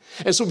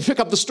 And so we pick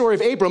up the story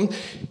of Abram.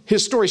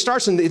 His story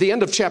starts in the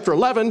end of chapter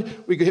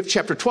 11. We hit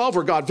chapter 12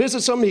 where God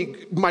visits him.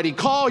 Mighty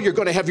call, you're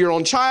going to have your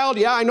own child.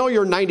 Yeah, I know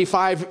you're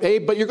 95,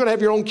 Abe, but you're going to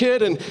have your own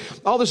kid. And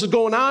all this is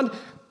going on.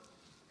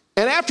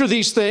 And after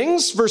these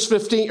things, verse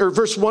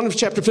 1 of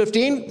chapter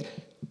 15,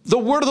 the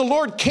word of the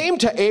Lord came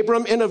to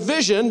Abram in a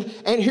vision,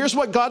 and here's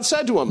what God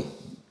said to him.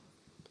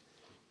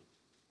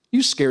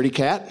 You scaredy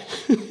cat.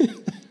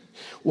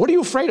 What are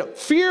you afraid of?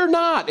 Fear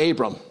not,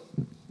 Abram.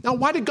 Now,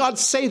 why did God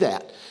say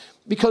that?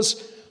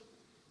 Because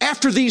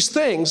after these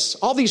things,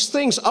 all these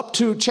things up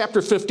to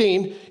chapter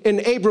 15 in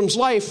Abram's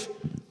life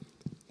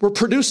were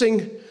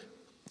producing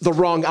the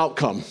wrong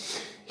outcome.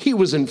 He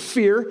was in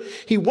fear.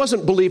 He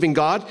wasn't believing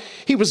God.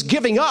 He was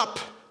giving up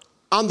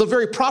on the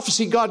very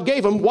prophecy God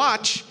gave him.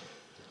 Watch.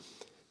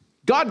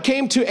 God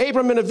came to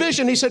Abram in a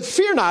vision. He said,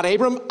 fear not,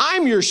 Abram,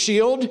 I'm your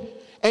shield,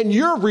 and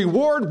your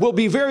reward will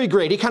be very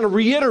great. He kind of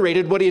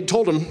reiterated what he had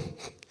told him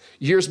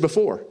years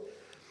before.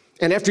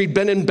 And after he'd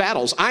been in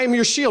battles, I am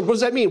your shield. What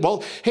does that mean?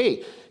 Well,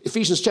 hey,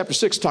 Ephesians chapter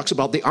 6 talks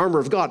about the armor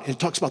of God. It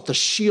talks about the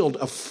shield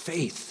of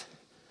faith.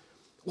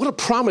 What a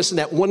promise in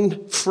that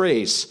one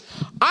phrase.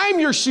 I'm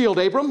your shield,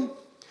 Abram.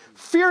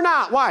 Fear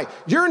not. Why?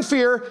 You're in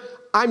fear.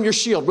 I'm your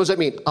shield. What does that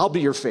mean? I'll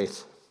be your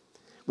faith.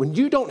 When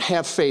you don't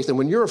have faith and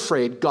when you're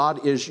afraid,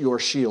 God is your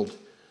shield.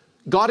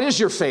 God is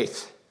your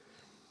faith.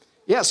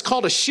 Yeah, it's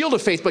called a shield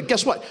of faith, but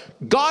guess what?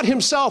 God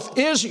himself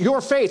is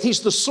your faith.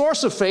 He's the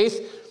source of faith.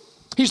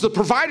 He's the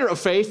provider of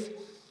faith,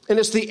 and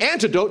it's the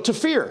antidote to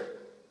fear.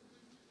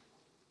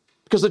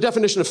 Because the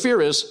definition of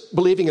fear is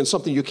believing in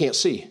something you can't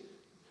see.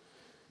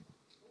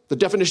 The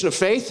definition of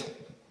faith,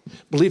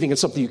 believing in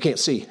something you can't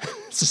see.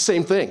 It's the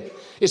same thing.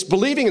 It's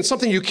believing in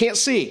something you can't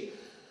see.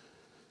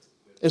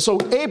 And so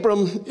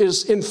Abram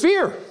is in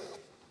fear.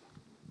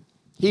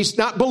 He's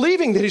not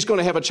believing that he's going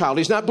to have a child.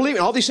 He's not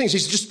believing all these things.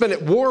 He's just been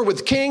at war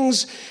with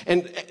kings,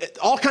 and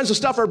all kinds of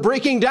stuff are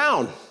breaking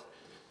down.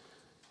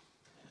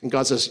 And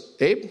God says,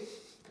 Abe,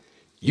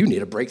 you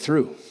need a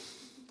breakthrough.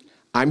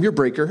 I'm your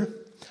breaker.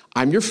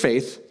 I'm your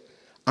faith.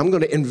 I'm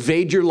going to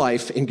invade your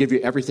life and give you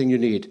everything you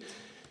need.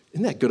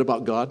 Isn't that good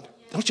about God?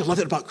 Don't you love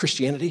that about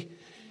Christianity?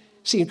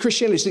 See, in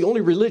Christianity, it's the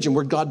only religion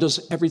where God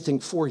does everything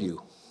for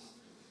you.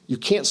 You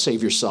can't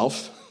save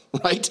yourself,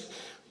 right?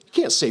 You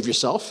can't save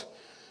yourself.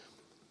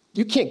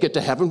 You can't get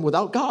to heaven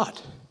without God.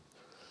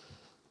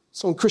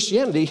 So in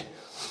Christianity,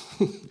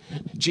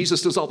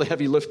 Jesus does all the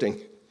heavy lifting.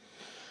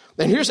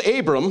 And here's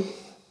Abram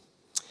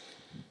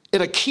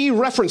at a key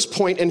reference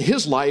point in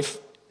his life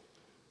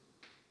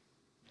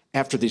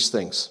after these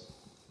things.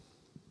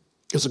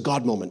 It was a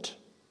God moment.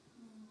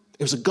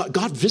 It was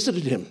God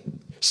visited him.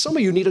 Some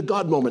of you need a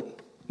God moment.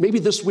 Maybe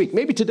this week,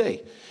 maybe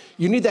today.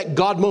 You need that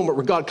God moment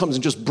where God comes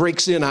and just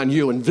breaks in on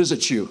you and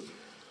visits you.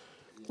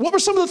 What were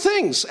some of the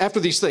things after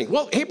these things?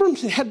 Well, Abram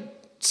had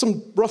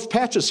some rough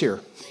patches here.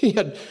 He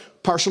had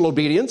partial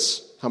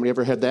obedience. How many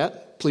ever had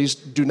that? Please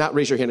do not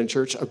raise your hand in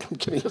church. I'm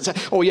kidding.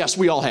 Oh, yes,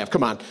 we all have.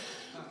 Come on.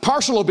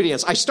 Partial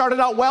obedience. I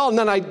started out well, and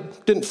then I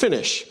didn't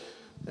finish.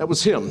 That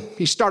was him.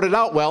 He started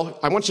out well.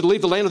 I want you to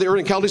leave the land of the Ur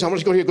and Chaldees. I want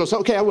you to go here. He goes,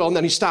 okay, I will. And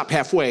then he stopped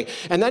halfway.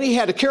 And then he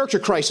had a character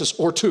crisis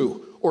or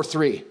two or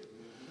three.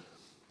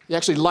 He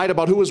actually lied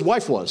about who his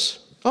wife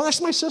was. Oh, that's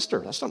my sister.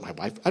 That's not my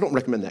wife. I don't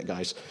recommend that,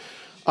 guys.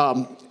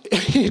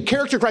 He had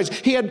character crisis.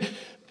 He had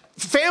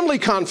family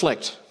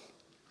conflict.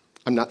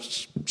 I'm not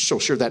so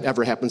sure that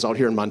ever happens out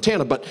here in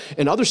Montana, but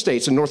in other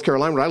states, in North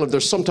Carolina where I live,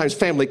 there's sometimes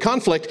family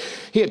conflict.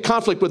 He had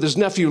conflict with his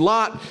nephew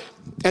Lot,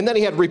 and then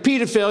he had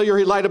repeated failure.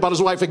 He lied about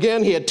his wife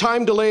again. He had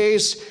time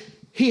delays.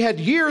 He had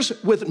years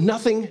with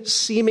nothing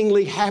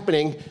seemingly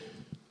happening,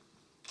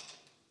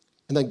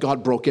 and then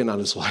God broke in on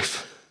his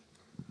life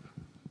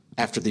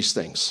after these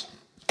things.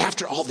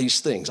 After all these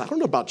things. I don't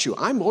know about you.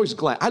 I'm always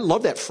glad. I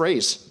love that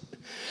phrase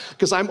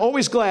because I'm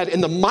always glad in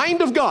the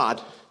mind of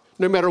God,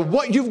 no matter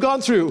what you've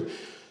gone through,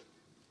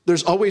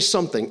 there's always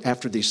something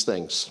after these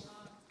things.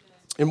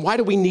 And why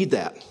do we need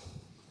that?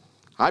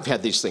 I've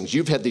had these things.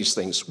 You've had these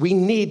things. We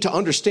need to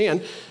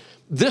understand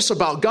this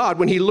about God.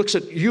 When he looks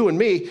at you and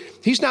me,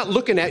 he's not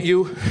looking at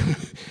you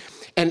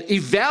and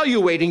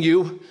evaluating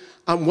you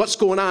on what's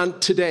going on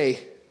today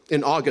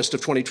in August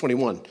of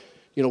 2021.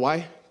 You know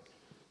why?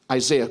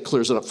 Isaiah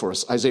clears it up for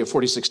us. Isaiah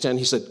 46:10,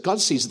 he said, God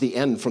sees the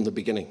end from the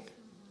beginning.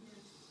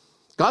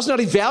 God's not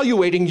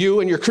evaluating you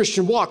and your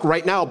Christian walk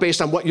right now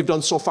based on what you've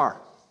done so far.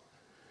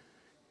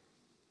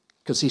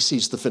 Because he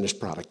sees the finished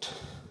product.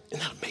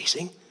 Isn't that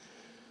amazing?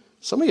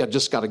 Some of you have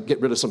just got to get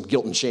rid of some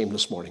guilt and shame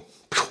this morning.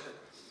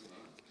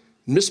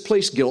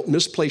 Misplaced guilt,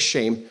 misplaced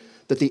shame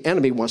that the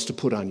enemy wants to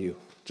put on you.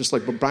 Just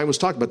like what Brian was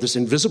talking about, this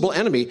invisible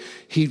enemy,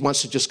 he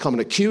wants to just come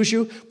and accuse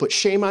you, put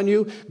shame on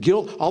you,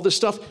 guilt, all this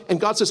stuff. And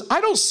God says,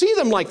 I don't see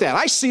them like that.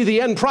 I see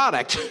the end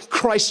product,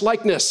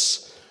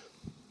 Christ-likeness.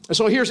 And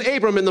so here's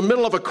Abram in the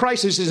middle of a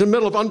crisis. He's in the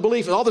middle of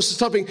unbelief and all this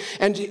stuff.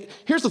 And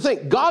here's the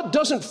thing. God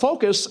doesn't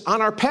focus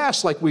on our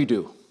past like we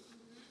do.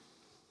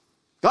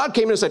 God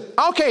came in and said,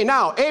 okay,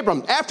 now,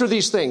 Abram, after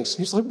these things.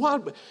 He's like,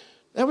 what?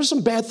 There were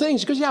some bad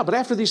things. He goes, yeah, but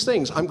after these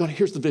things,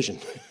 here's the vision.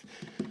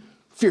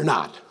 Fear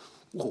not.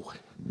 Whoa.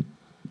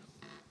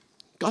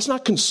 God's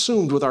not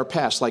consumed with our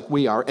past like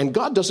we are, and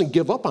God doesn't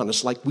give up on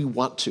us like we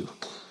want to.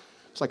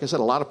 It's like I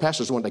said, a lot of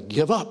pastors wanted to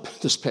give up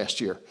this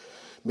past year.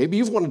 Maybe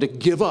you've wanted to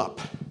give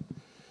up.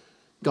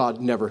 God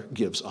never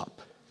gives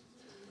up.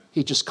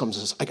 He just comes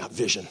and says, I got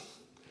vision.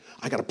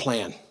 I got a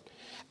plan.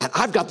 And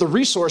I've got the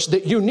resource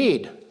that you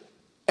need.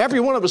 Every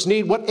one of us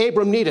need what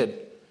Abram needed,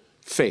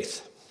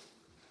 faith.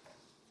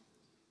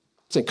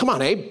 Saying, come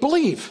on, Abe,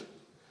 believe.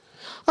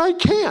 I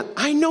can't.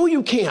 I know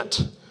you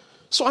can't.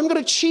 So I'm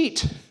going to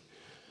cheat.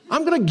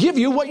 I'm going to give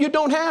you what you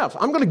don't have.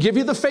 I'm going to give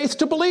you the faith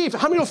to believe.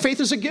 How many know faith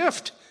is a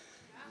gift?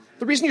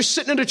 The reason you're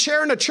sitting in a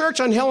chair in a church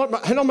on Hill,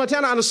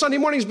 Montana on a Sunday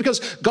morning is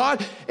because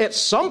God at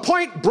some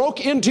point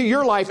broke into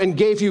your life and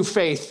gave you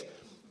faith,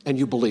 and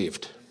you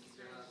believed.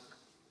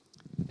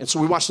 And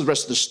so we watch the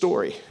rest of the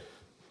story.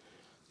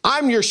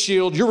 I'm your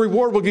shield. Your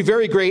reward will be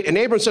very great. And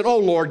Abram said, oh,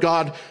 Lord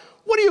God,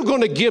 what are you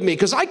going to give me?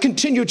 Because I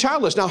continue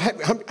childless. Now, how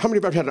many of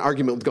you have had an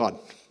argument with God?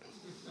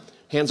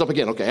 Hands up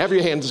again. Okay,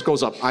 every hand just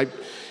goes up.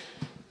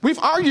 We've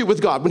argued with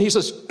God when he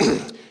says,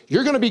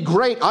 you're going to be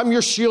great. I'm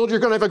your shield. You're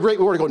going to have a great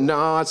reward. I go,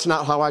 no, that's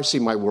not how I see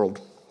my world.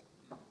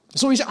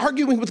 So he's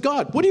arguing with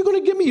God. What are you going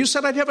to give me? You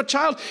said I'd have a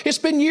child. It's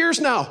been years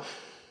now.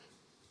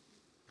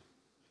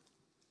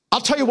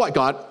 I'll tell you what,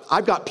 God,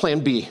 I've got plan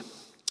B.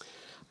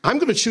 I'm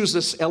going to choose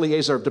this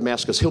Eliezer of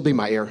Damascus. He'll be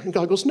my heir. And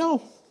God goes,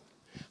 no.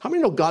 How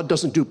many know God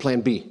doesn't do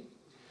plan B?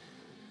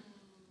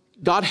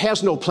 God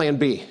has no plan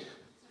B.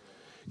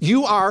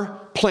 You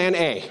are plan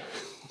A.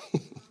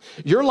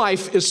 Your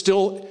life is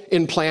still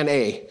in plan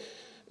A.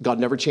 God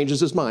never changes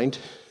his mind.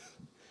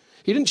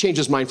 He didn't change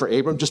his mind for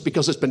Abram just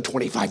because it's been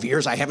 25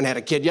 years. I haven't had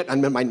a kid yet.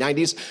 I'm in my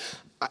 90s.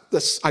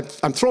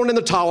 I'm throwing in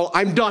the towel.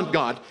 I'm done,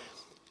 God.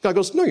 God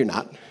goes, no, you're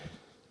not.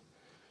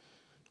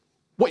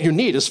 What you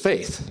need is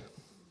faith,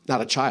 not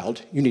a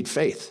child. You need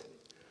faith.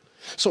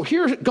 So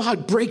here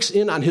God breaks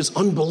in on his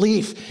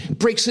unbelief,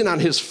 breaks in on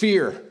his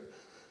fear.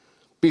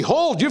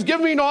 Behold, you've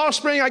given me no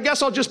offspring. I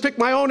guess I'll just pick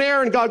my own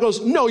heir. And God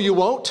goes, no, you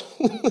won't.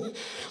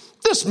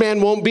 This man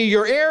won't be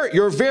your heir.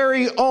 Your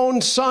very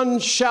own son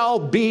shall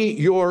be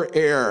your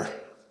heir.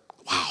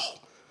 Wow.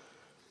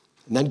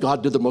 And then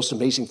God did the most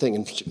amazing thing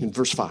in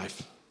verse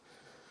 5.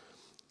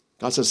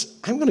 God says,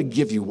 I'm going to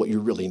give you what you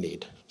really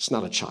need. It's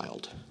not a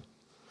child.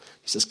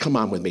 He says, come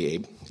on with me,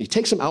 Abe. He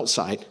takes him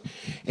outside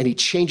and he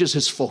changes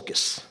his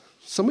focus.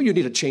 Some of you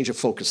need a change of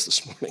focus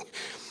this morning.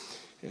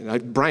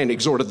 And Brian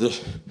exhorted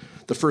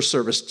the first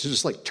service to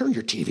just like turn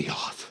your TV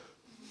off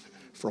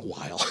for a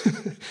while.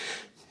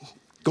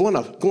 Go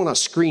on a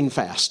screen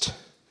fast.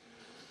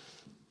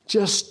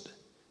 Just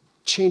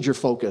change your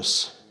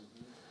focus.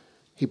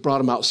 He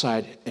brought him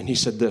outside and he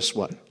said this,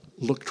 what?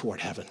 Look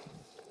toward heaven.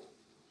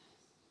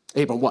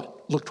 Abram,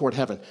 what? Look toward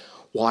heaven.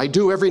 Well, I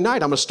do every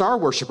night. I'm a star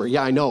worshiper.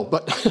 Yeah, I know.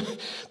 But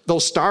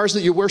those stars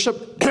that you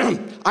worship,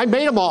 I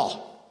made them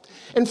all.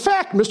 In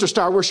fact, Mr.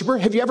 Star Worshiper,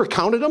 have you ever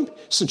counted them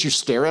since you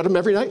stare at them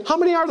every night? How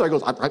many are there? I go,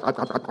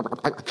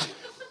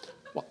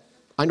 well,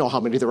 I know how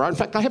many there are. In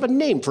fact, I have a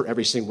name for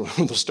every single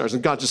one of those stars.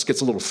 And God just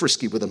gets a little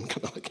frisky with them.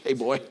 Kind of like, hey,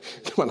 boy,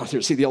 come on out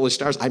here. See all these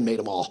stars? I made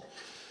them all.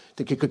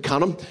 Think you could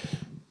count them?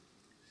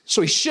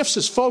 So he shifts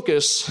his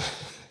focus.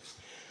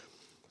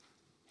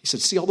 He said,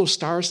 see all those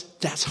stars?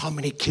 That's how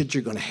many kids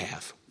you're going to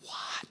have.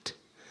 What?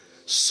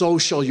 So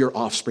shall your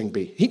offspring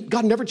be.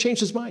 God never changed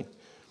his mind.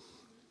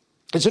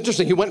 It's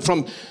interesting. He went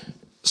from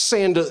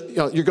saying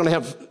you're going to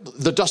have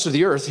the dust of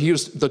the earth. He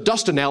used the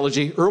dust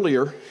analogy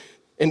earlier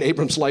in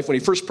Abram's life when he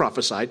first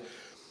prophesied.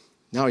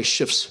 Now he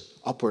shifts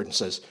upward and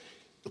says,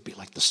 you'll be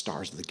like the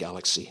stars of the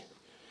galaxy.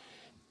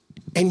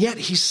 And yet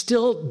he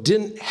still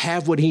didn't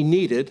have what he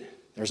needed.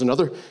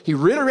 He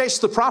reiterates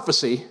the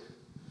prophecy.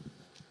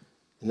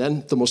 And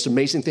then the most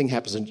amazing thing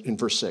happens in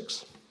verse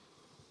 6.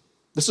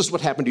 This is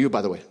what happened to you,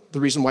 by the way. The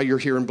reason why you're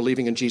here and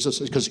believing in Jesus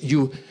is because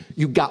you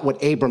got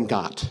what Abram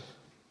got.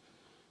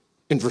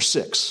 In verse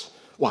 6,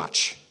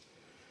 watch.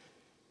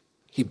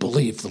 He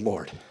believed the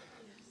Lord.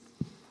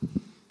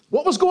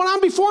 What was going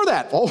on before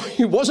that? Oh,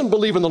 he wasn't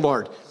believing the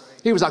Lord.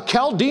 He was a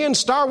Chaldean,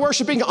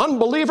 star-worshiping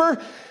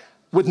unbeliever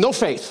with no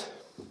faith.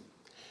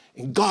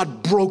 And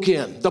God broke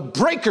in. The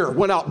breaker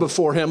went out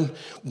before him,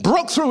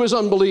 broke through his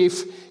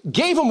unbelief,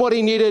 gave him what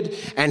he needed,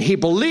 and he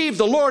believed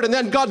the Lord. And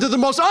then God did the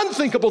most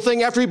unthinkable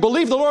thing. After he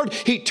believed the Lord,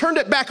 he turned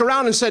it back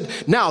around and said,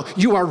 now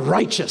you are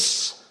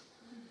righteous.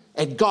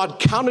 And God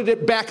counted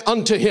it back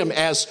unto him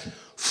as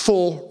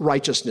full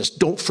righteousness.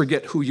 Don't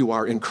forget who you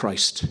are in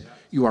Christ.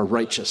 You are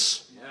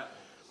righteous.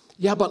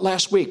 Yeah, but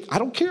last week, I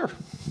don't care.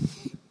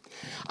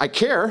 I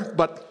care,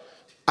 but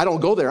I don't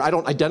go there. I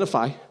don't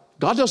identify.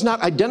 God does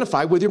not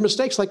identify with your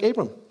mistakes like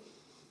Abram.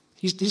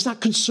 He's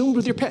not consumed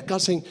with your past.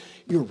 God's saying,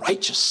 you're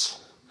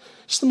righteous.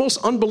 It's the most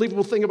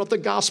unbelievable thing about the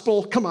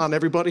gospel. Come on,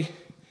 everybody.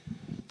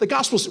 The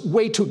gospel's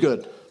way too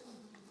good.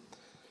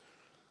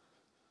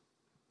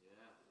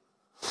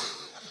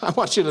 I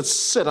want you to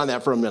sit on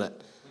that for a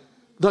minute.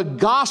 The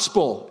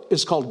gospel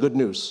is called good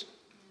news.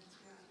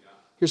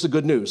 Here's the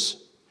good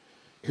news.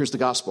 Here's the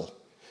gospel.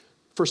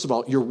 First of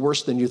all, you're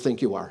worse than you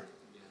think you are.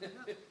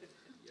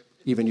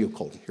 Even you,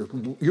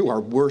 Colton. You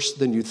are worse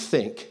than you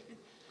think.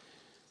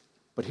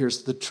 But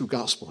here's the true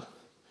gospel.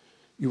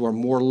 You are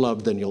more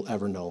loved than you'll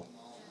ever know.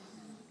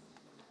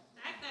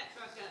 Back that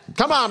truck up.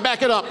 Come on,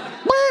 back it up.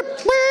 Beep,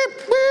 beep,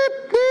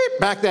 beep, beep.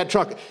 Back that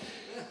truck.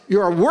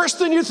 You are worse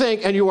than you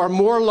think, and you are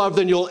more loved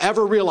than you'll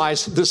ever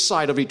realize this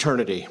side of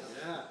eternity.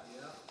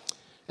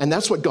 And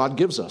that's what God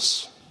gives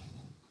us,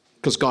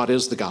 because God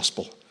is the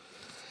gospel.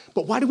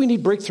 But why do we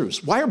need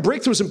breakthroughs? Why are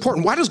breakthroughs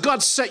important? Why does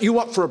God set you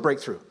up for a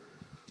breakthrough?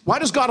 Why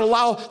does God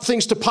allow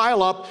things to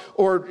pile up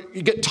or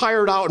you get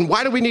tired out? And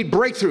why do we need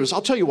breakthroughs?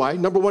 I'll tell you why.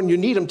 Number one, you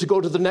need them to go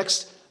to the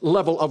next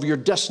level of your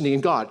destiny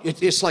in God.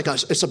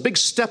 It's a big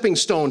stepping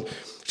stone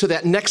to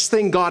that next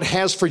thing God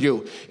has for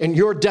you and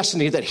your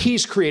destiny that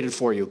he's created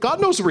for you.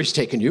 God knows where he's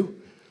taken you,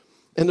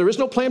 and there is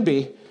no plan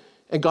B,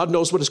 and God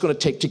knows what it's going to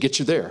take to get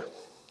you there.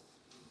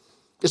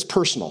 It's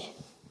personal.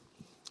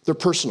 They're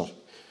personal.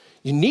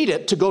 You need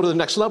it to go to the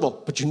next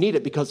level, but you need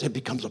it because it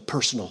becomes a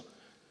personal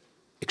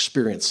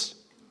experience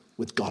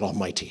with God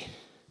Almighty.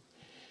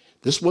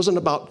 This wasn't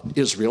about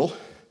Israel.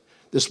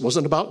 This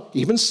wasn't about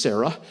even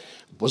Sarah.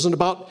 It wasn't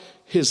about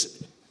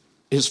his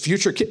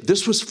future kid.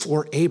 This was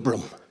for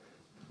Abram,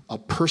 a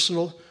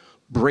personal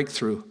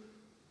breakthrough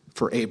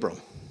for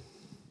Abram.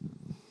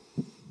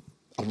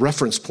 A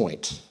reference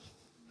point.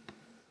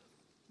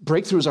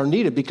 breakthroughs are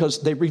needed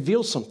because they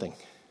reveal something.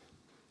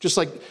 Just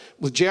like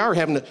with JR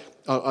having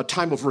a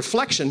time of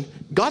reflection,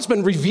 God's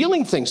been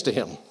revealing things to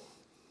him.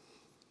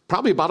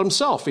 Probably about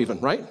himself even,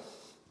 right?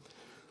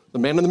 The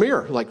man in the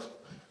mirror, like,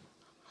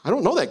 I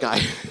don't know that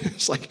guy.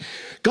 It's like,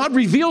 God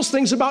reveals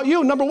things about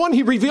you. Number one,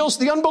 he reveals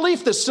the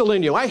unbelief that's still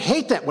in you. I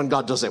hate that when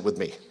God does that with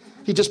me.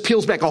 He just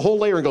peels back a whole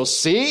layer and goes,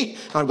 see?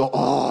 And I go,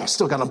 oh, I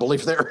still got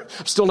unbelief there.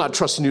 I'm still not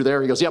trusting you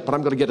there. He goes, yep, but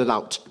I'm going to get it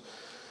out.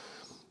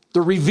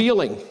 The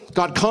revealing.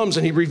 God comes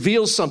and he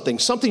reveals something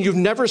you've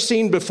never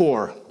seen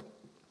before.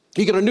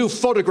 You get a new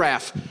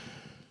photograph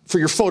for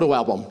your photo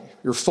album,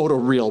 your photo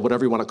reel,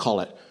 whatever you want to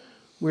call it.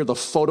 We're the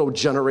photo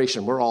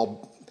generation.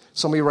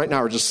 Some of you right now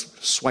are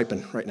just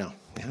swiping right now.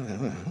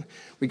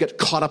 We get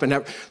caught up in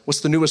that. What's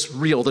the newest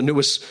reel, the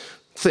newest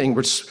thing?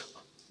 We're just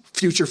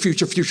future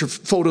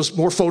photos,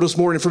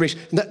 more information.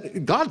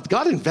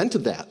 God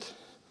invented that.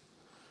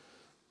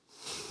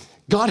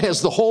 God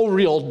has the whole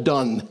reel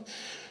done.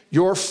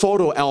 Your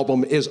photo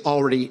album is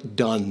already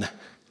done.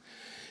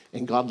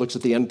 And God looks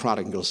at the end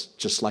product and goes,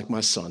 just like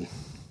my son.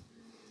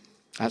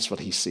 That's what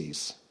he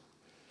sees.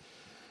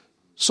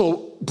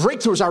 So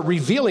breakthroughs are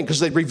revealing because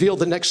they reveal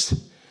the next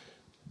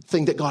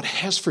thing that God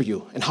has for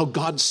you and how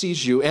God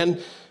sees you. And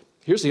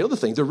here's the other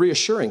thing, they're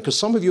reassuring because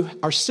some of you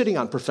are sitting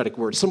on prophetic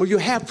words. Some of you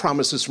have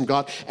promises from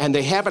God and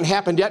they haven't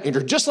happened yet. And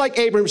you're just like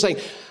Abraham saying,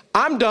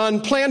 I'm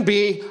done, plan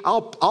B,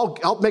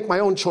 I'll make my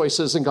own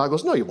choices. And God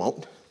goes, no, you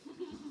won't.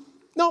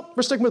 No,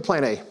 we're sticking with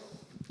plan A.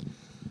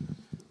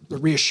 They're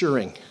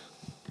reassuring.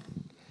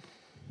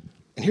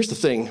 And here's the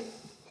thing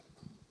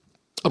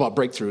about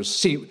breakthroughs.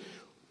 See,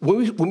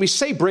 when we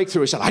say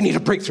breakthrough, we say, I need a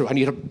breakthrough. I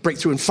need a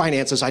breakthrough in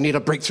finances. I need a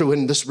breakthrough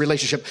in this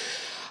relationship.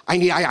 I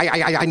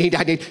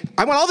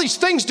want all these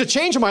things to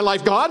change in my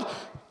life, God.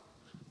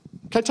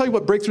 Can I tell you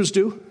what breakthroughs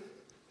do?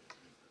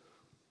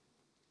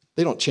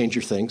 They don't change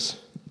your things.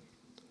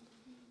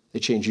 They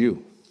change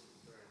you.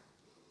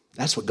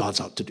 That's what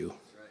God's out to do.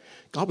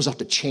 God was out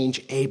to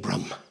change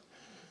Abram.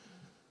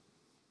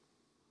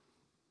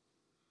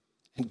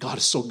 And God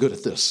is so good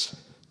at this.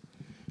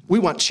 We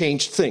want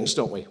changed things,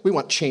 don't we? We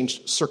want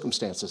changed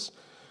circumstances.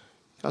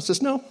 God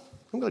says, no,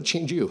 I'm going to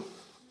change you.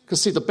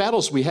 Because see, the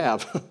battles we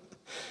have,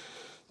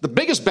 the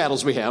biggest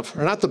battles we have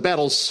are not the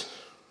battles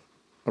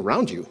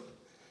around you.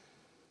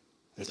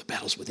 They're the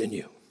battles within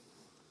you.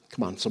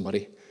 Come on,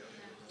 somebody.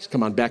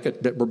 Come on,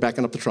 we're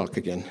backing up the truck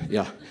again.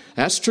 Yeah,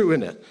 that's true,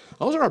 isn't it?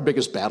 Those are our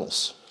biggest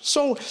battles.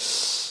 So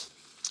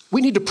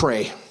we need to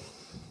pray.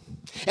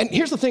 And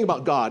here's the thing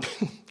about God.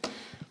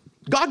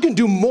 God can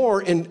do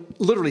more in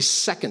literally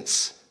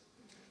seconds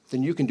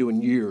than you can do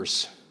in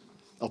years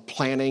of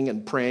planning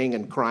and praying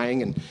and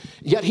crying. And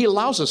yet he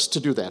allows us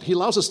to do that. He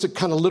allows us to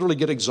kind of literally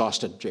get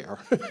exhausted, JR.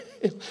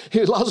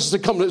 He allows us to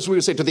come, as we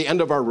would say, to the end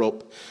of our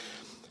rope.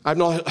 I don't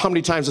know how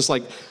many times it's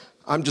like,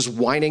 I'm just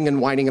whining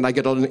and I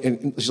get on,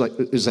 and she's like,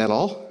 is that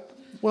all?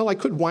 Well, I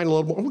could whine a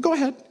little more. Well, go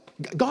ahead.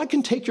 God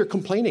can take your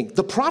complaining.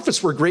 The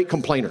prophets were great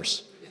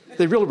complainers.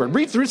 They really were.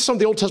 Read through some of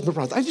the Old Testament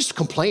prophets. I just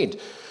complained.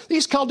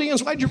 These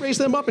Chaldeans, why'd you raise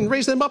them up?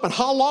 And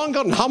how long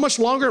ago? And how much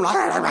longer?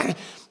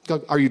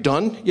 Are you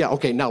done? Yeah,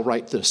 okay, now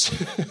write this.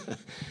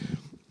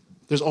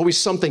 There's always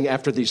something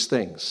after these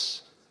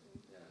things.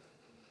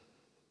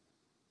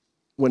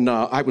 When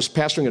I was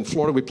pastoring in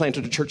Florida, we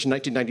planted a church in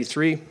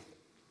 1993.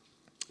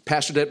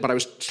 Pastored it, but I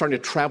was starting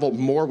to travel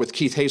more with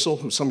Keith Hazel,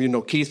 who some of you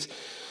know Keith,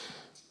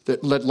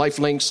 that led Life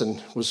Links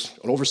and was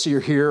an overseer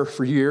here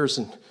for years.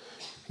 And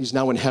he's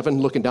now in heaven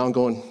looking down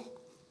going,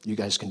 you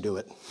guys can do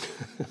it.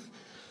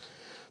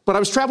 But I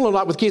was traveling a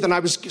lot with Keith, and I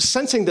was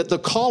sensing that the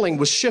calling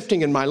was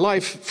shifting in my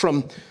life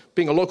from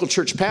being a local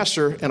church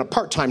pastor and a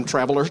part-time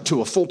traveler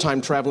to a full-time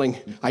traveling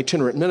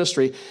itinerant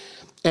ministry.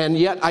 And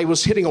yet I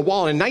was hitting a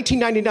wall. And in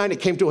 1999, it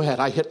came to a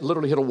head. I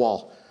literally hit a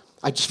wall.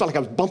 I just felt like I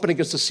was bumping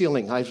against the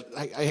ceiling. I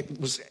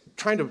was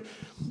trying to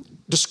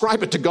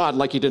describe it to God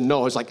like he didn't know.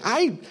 I was like,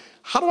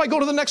 how do I go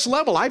to the next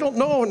level? I don't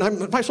know. And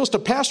am I supposed to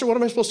pastor? What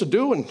am I supposed to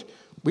do? And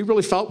we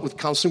really felt with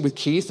counseling with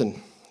Keith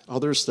and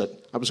others that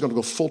I was going to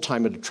go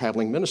full-time into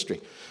traveling ministry.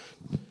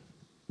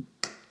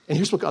 And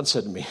here's what God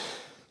said to me.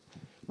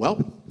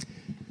 Well,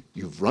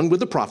 you've run with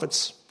the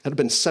prophets. It had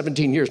been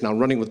 17 years now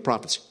running with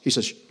prophets. He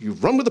says,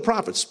 you've run with the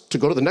prophets. To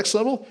go to the next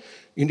level,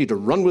 you need to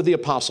run with the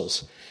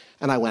apostles.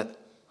 And I went,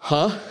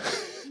 huh?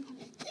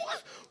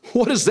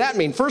 What does that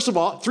mean? First of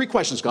all, 3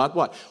 questions, God.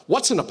 What?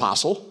 What's an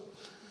apostle?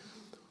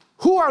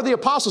 Who are the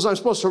apostles I'm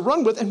supposed to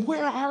run with? And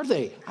where are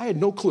they? I had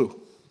no clue.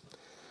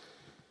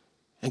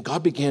 And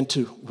God began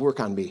to work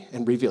on me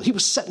and reveal. He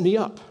was setting me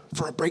up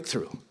for a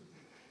breakthrough.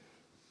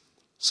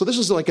 So this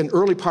was like an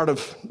early part of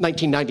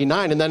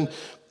 1999. And then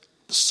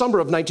summer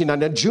of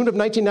 1999, June of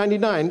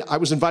 1999, I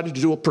was invited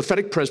to do a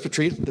prophetic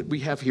presbytery that we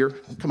have here.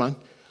 Come on,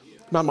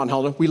 Mount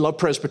Helena. We love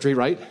presbytery,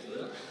 right?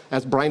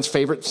 That's Brian's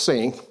favorite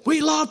saying.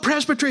 We love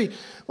presbytery.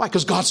 Why?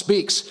 Because God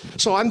speaks.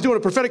 So I'm doing a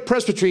prophetic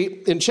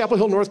presbytery in Chapel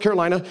Hill, North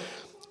Carolina.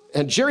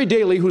 And Jerry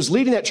Daly, who's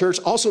leading that church,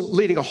 also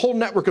leading a whole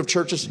network of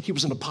churches, he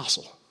was an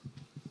apostle.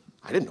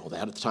 I didn't know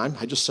that at the time.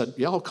 I just said,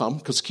 yeah, I'll come,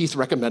 because Keith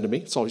recommended me.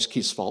 It's always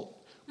Keith's fault.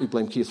 We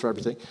blame Keith for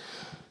everything.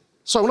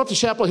 So I went up to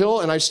Chapel Hill,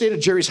 and I stayed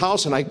at Jerry's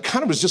house, and I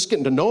kind of was just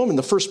getting to know him. And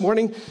the first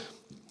morning,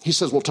 he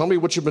says, well, tell me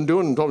what you've been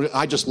doing. And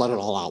I just let it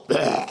all out.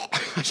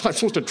 I'm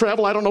supposed to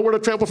travel. I don't know where to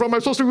travel from.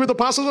 I'm supposed to be with the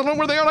apostles. I don't know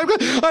where they are. I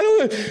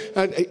don't.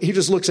 And he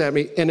just looks at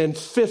me, and in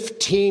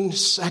 15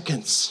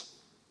 seconds,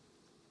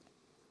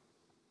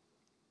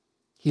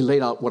 he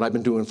laid out what I've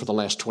been doing for the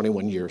last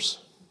 21 years.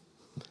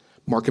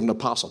 Mark him an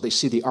apostle. They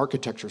see the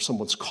architecture of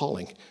someone's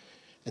calling,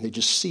 and they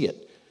just see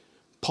it.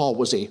 Paul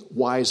was a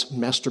wise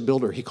master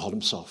builder, he called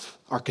himself.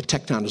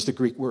 Architecton is the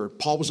Greek word.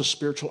 Paul was a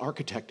spiritual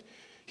architect.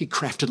 He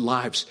crafted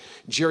lives.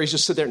 Jerry's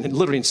just sit there, and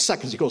literally in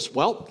seconds, he goes,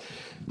 well,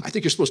 I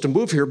think you're supposed to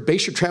move here,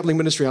 base your traveling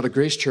ministry out of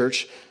Grace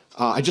Church.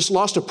 I just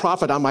lost a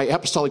prophet on my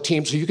apostolic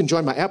team, so you can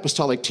join my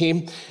apostolic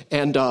team,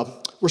 and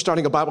we're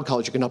starting a Bible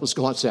college. You can help us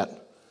launch that. I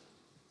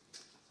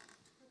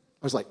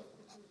was like,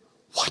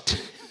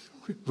 what?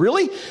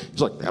 Really?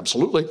 He's like,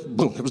 absolutely.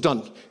 Boom, it was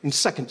done in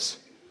seconds.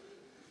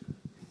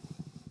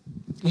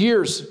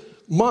 Years,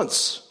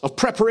 months of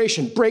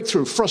preparation,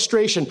 breakthrough,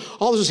 frustration,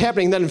 all this is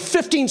happening. Then in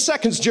 15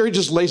 seconds, Jerry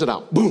just lays it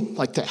out. Boom,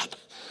 like that.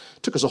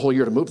 Took us a whole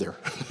year to move there.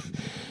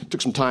 Took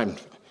some time,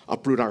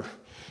 uproot our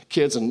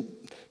kids and,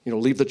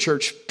 leave the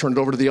church, turn it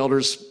over to the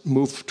elders,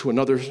 move to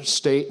another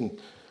state. And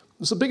it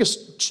was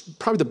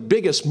probably the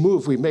biggest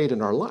move we made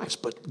in our lives.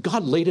 But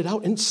God laid it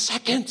out in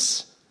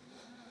seconds.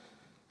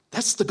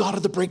 That's the God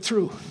of the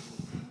breakthrough.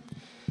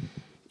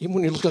 Even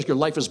when you look like your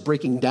life is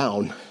breaking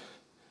down,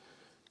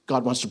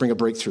 God wants to bring a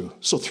breakthrough.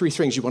 So 3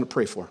 things you want to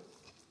pray for.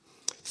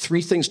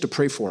 3 things to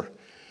pray for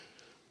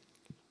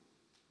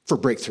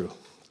breakthrough.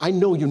 I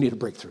know you need a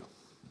breakthrough.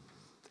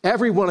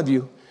 Every one of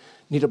you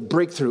need a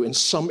breakthrough in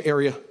some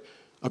area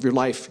of your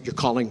life, your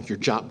calling, your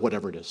job,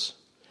 whatever it is.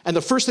 And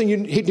the first thing you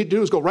need to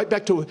do is go right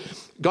back to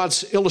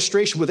God's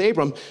illustration with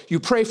Abram. You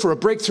pray for a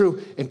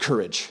breakthrough in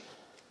courage.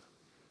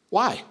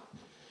 Why?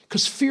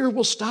 Because fear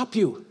will stop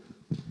you.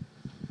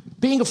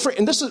 Being afraid,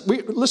 and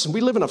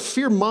we live in a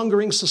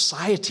fear-mongering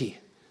society.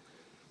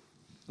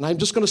 And I'm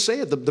just going to say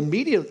it, the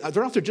media,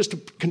 they're out there just to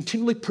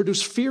continually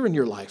produce fear in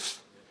your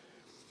life.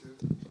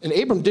 And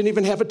Abram didn't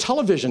even have a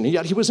television, and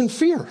yet he was in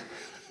fear.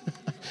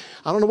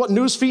 I don't know what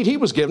news feed he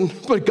was given,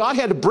 but God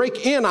had to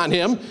break in on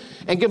him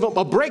and give him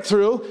a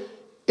breakthrough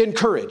in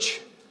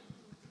courage.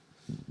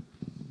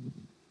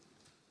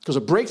 Because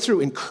a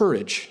breakthrough in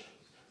courage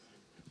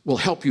will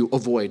help you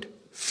avoid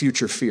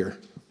future fear.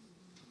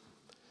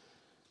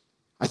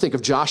 I think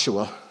of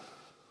Joshua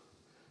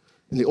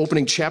in the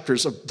opening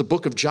chapters of the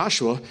book of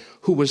Joshua,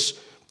 who was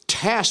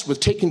tasked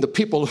with taking the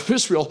people of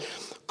Israel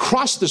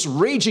across this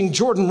raging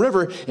Jordan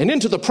River and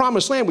into the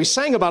promised land. We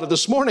sang about it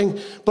this morning,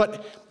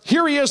 but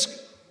here he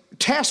is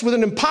tasked with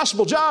an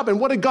impossible job. And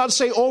what did God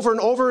say over and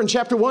over in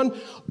chapter 1?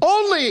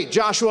 Only,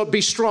 Joshua, be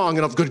strong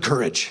and of good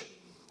courage.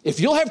 If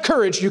you'll have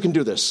courage, you can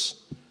do this.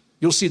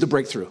 You'll see the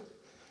breakthrough.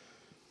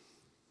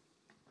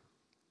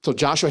 So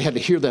Joshua had to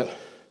hear that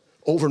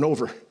over and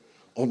over.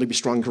 Only be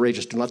strong and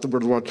courageous. Do not let the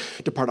word of the Lord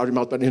depart out of your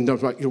mouth,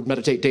 but you'll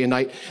meditate day and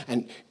night.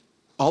 And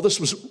all this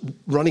was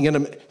running in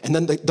him. And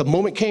then the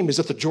moment came, is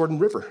at the Jordan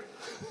River.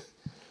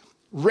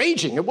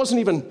 Raging. It wasn't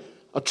even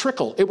a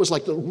trickle. It was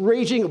like the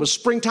raging. It was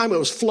springtime. It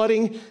was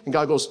flooding. And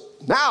God goes,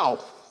 now,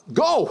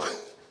 go.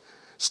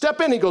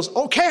 Step in. He goes,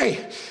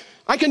 okay,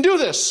 I can do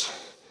this.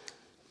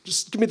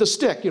 Just give me the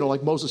stick.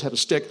 Like Moses had a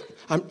stick.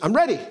 I'm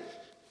ready.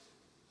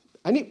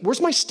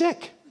 Where's my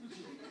stick?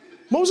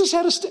 Moses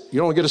had a stick. You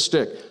don't get a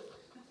stick.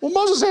 Well,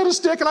 Moses had a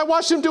stick, and I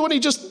watched him do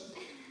it.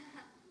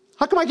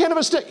 How come I can't have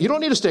a stick? You don't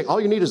need a stick.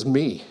 All you need is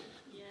me.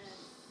 Yes.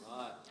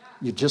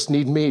 You just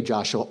need me,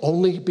 Joshua.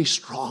 Only be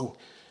strong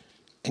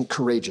and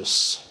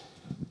courageous.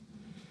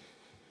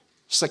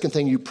 Second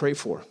thing you pray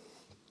for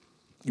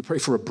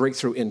a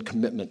breakthrough in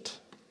commitment.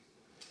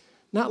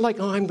 Not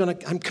like,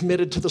 I'm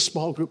committed to the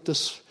small group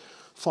this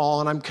fall,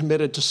 and I'm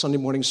committed to Sunday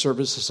morning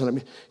services.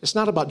 And it's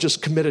not about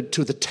just committed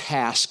to the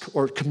task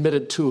or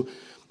committed to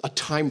a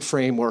time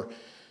frame, or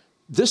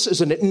this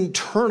is an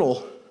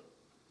internal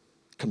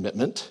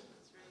commitment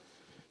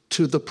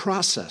to the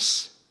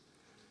process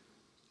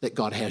that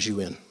God has you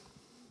in.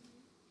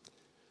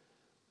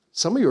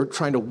 Some of you are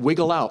trying to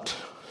wiggle out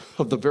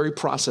of the very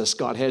process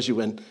God has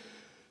you in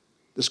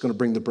that's going to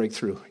bring the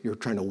breakthrough. You're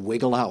trying to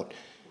wiggle out.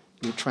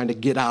 You're trying to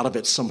get out of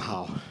it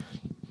somehow.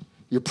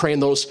 You're praying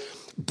those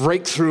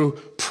breakthrough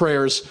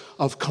prayers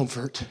of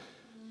comfort.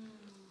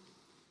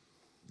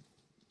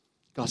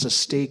 God says,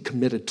 stay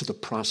committed to the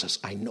process.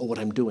 I know what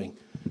I'm doing.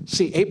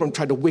 See, Abram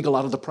tried to wiggle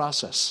out of the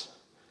process.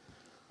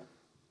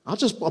 I'll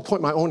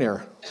point my own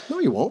error. No,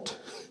 you won't.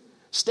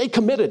 Stay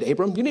committed,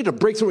 Abram. You need a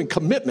breakthrough in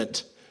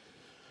commitment.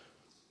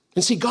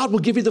 And see, God will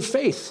give you the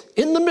faith.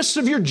 In the midst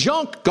of your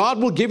junk, God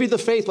will give you the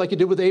faith like he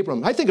did with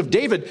Abram. I think of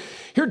David.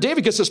 Here,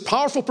 David gets this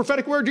powerful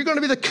prophetic word. You're going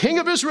to be the king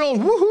of Israel.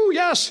 Woohoo,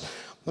 yes.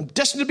 I'm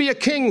destined to be a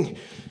king.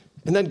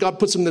 And then God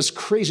puts him in this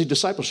crazy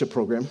discipleship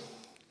program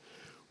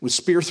with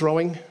spear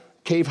throwing,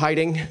 cave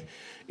hiding,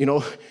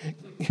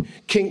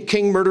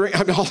 king murdering.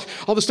 I mean,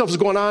 all this stuff was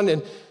going on.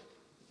 And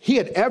he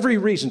had every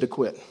reason to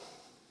quit.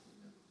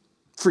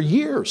 For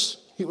years,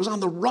 he was on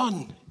the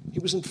run. He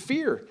was in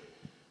fear.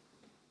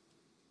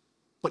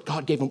 But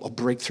God gave him a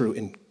breakthrough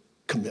in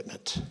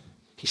commitment.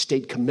 He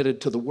stayed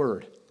committed to the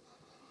word.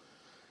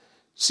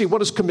 See, what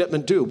does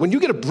commitment do? When you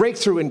get a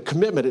breakthrough in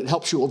commitment, it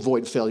helps you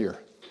avoid failure.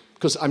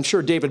 Because I'm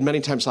sure David many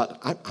times thought,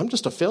 I'm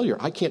just a failure.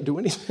 I can't do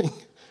anything.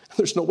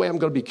 There's no way I'm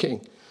going to be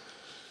king.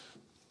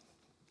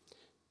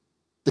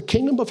 The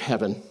kingdom of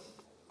heaven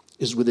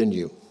is within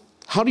you.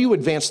 How do you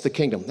advance the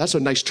kingdom? That's a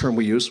nice term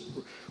we use.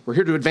 We're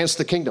here to advance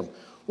the kingdom.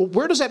 Well,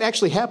 where does that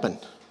actually happen?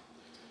 It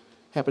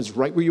happens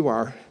right where you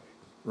are,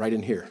 right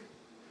in here.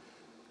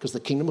 Because the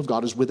kingdom of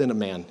God is within a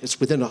man. It's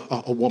within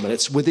a woman.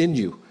 It's within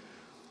you.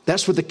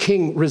 That's where the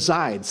king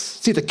resides.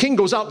 See, the king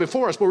goes out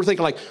before us, but we're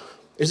thinking like,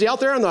 is he out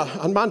there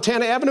on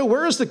Montana Avenue?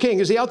 Where is the king?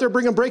 Is he out there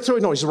bringing breakthrough?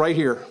 No, he's right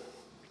here.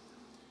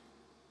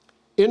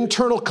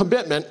 Internal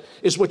commitment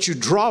is what you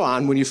draw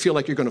on when you feel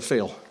like you're going to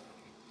fail.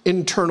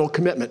 Internal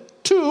commitment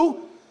to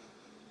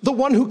the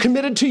one who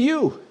committed to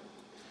you.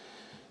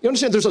 You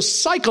understand? There's a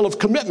cycle of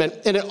commitment,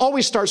 and it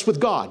always starts with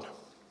God.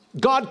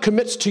 God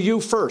commits to you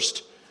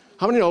first.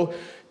 How many know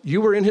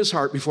you were in his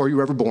heart before you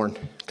were ever born?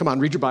 Come on,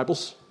 read your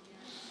Bibles.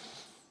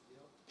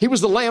 He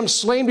was the lamb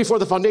slain before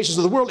the foundations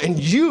of the world, and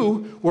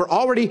you were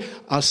already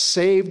a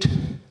saved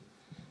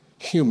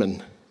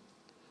human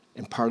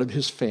and part of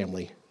his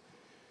family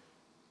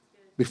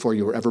before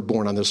you were ever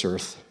born on this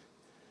earth.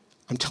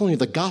 I'm telling you,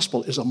 the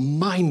gospel is a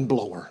mind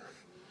blower.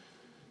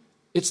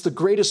 It's the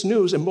greatest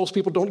news, and most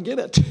people don't get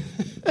it.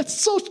 That's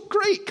so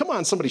great. Come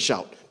on, somebody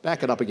shout.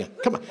 Back it up again.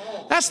 Come on.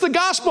 That's the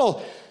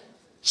gospel.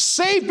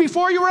 Saved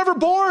before you were ever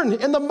born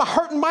in the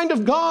heart and mind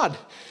of God.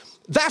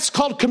 That's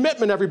called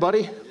commitment,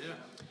 everybody.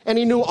 And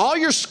he knew all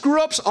your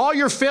screw-ups, all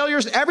your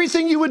failures,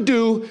 everything you would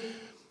do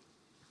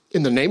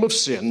in the name of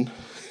sin.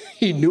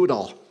 He knew it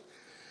all.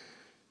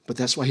 But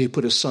that's why he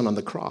put his son on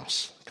the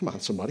cross. Come on,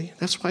 somebody.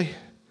 That's why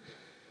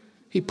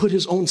he put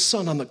his own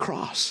son on the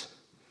cross.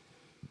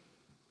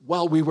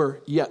 While we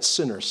were yet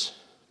sinners,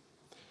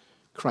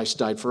 Christ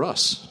died for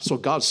us. So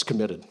God's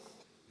committed.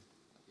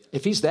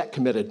 If he's that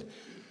committed,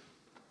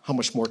 how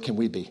much more can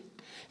we be?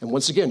 And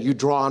once again, you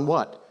draw on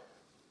what?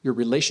 Your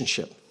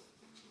relationship.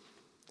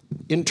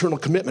 Internal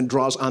commitment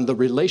draws on the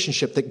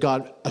relationship that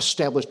God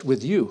established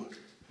with you.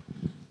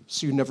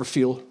 So you never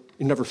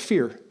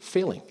fear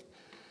failing.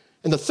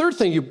 And the third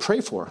thing you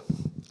pray for,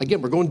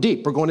 again, we're going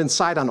deep. We're going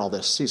inside on all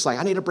this. He's like,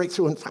 I need a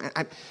breakthrough.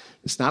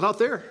 It's not out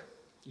there.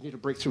 You need a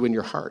breakthrough in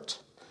your heart.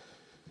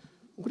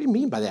 What do you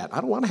mean by that? I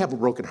don't want to have a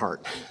broken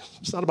heart.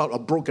 It's not about a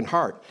broken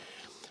heart.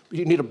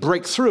 You need a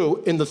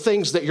breakthrough in the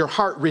things that your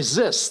heart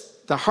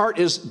resists. The heart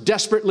is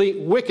desperately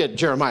wicked,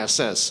 Jeremiah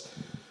says.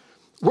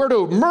 Where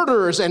do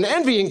murderers and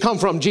envying come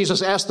from?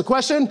 Jesus asked the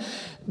question.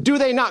 Do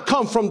they not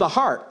come from the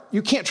heart?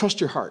 You can't trust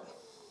your heart.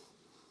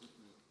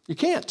 You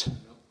can't.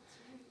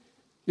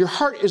 Your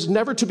heart is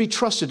never to be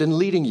trusted in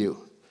leading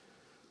you.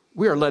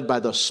 We are led by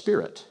the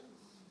Spirit.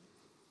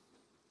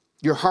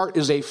 Your heart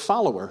is a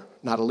follower,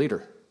 not a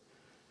leader.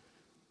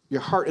 Your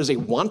heart is a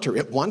wanter.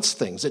 It wants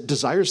things. It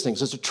desires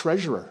things. It's a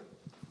treasurer.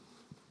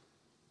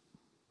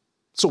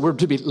 So we're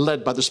to be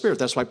led by the Spirit.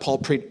 That's why Paul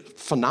prayed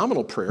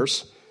phenomenal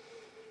prayers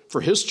for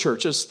his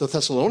churches, the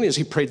Thessalonians.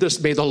 He prayed this,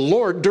 may the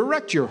Lord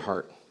direct your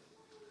heart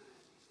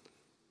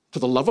to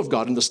the love of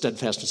God and the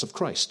steadfastness of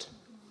Christ.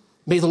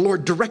 May the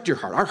Lord direct your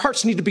heart. Our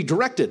hearts need to be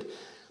directed.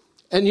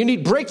 And you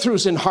need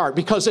breakthroughs in heart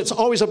because it's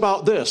always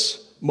about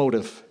this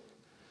motive.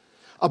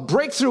 A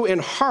breakthrough in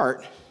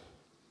heart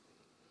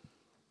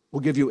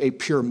will give you a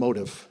pure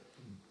motive.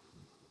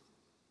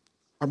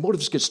 Our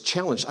motives gets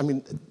challenged. I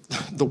mean,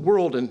 the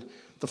world and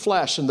the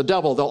flesh and the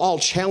devil, they'll all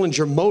challenge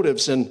your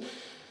motives. And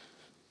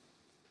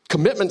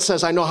commitment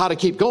says, I know how to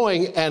keep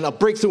going. And a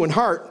breakthrough in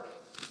heart,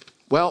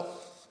 well,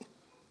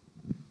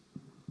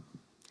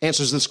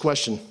 answers this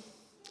question.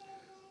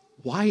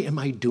 Why am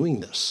I doing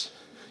this?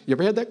 You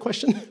ever had that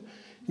question? You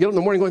get up in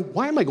the morning going,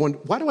 why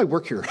do I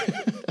work here?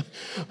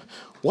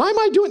 Why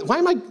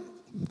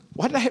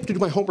did I have to do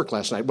my homework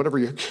last night? Whatever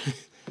you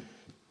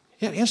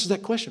Yeah, it answers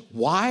that question.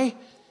 Why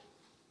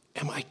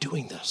am I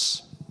doing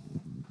this?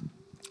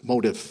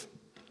 Motive.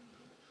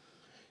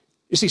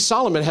 You see,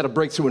 Solomon had a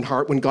breakthrough in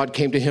heart when God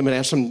came to him and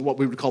asked him what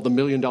we would call the $1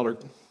 million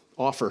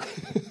offer.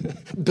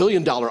 $1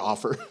 billion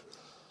offer.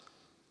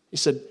 He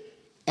said,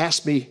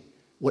 ask me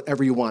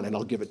whatever you want and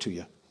I'll give it to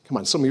you. Come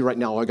on, some of you right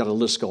now, I got a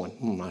list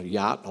going. A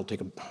yacht, I'll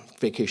take a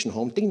vacation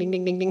home. Ding, ding,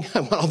 ding, ding, ding.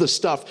 I want all this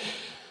stuff.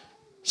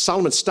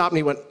 Solomon stopped and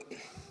he went,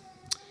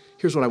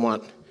 here's what I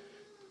want.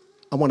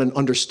 I want an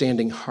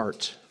understanding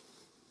heart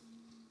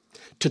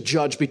to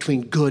judge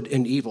between good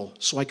and evil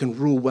so I can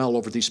rule well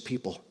over these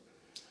people.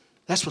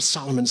 That's what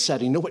Solomon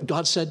said. And you know what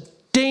God said?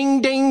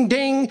 Ding, ding,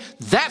 ding.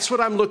 That's what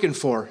I'm looking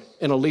for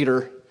in a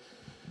leader.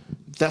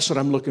 That's what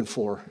I'm looking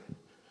for.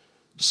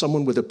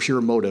 Someone with a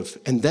pure motive.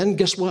 And then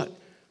guess what?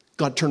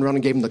 God turned around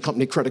and gave him the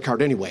company credit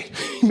card anyway.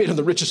 He made him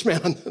the richest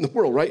man in the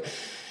world, right?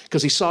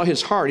 Because he saw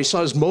his heart. He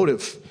saw his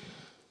motive.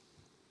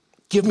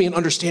 Give me an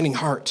understanding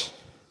heart.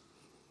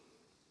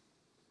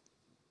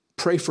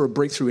 Pray for a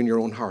breakthrough in your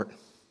own heart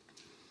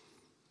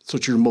so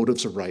that your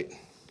motives are right.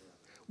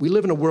 We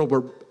live in a world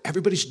where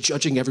everybody's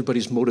judging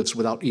everybody's motives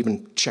without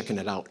even checking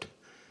it out.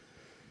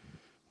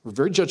 We're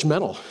very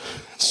judgmental.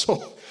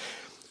 So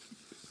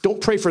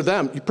don't pray for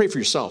them. You pray for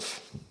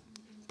yourself.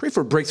 Pray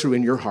for a breakthrough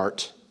in your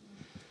heart.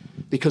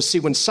 Because, see,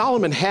 when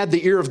Solomon had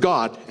the ear of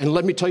God, and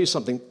let me tell you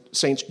something,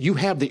 saints, you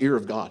have the ear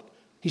of God.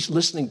 He's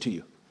listening to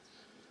you.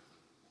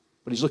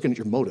 But he's looking at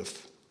your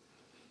motive.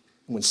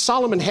 When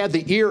Solomon had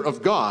the ear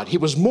of God, he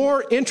was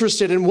more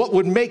interested in what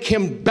would make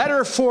him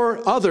better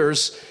for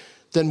others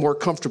than more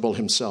comfortable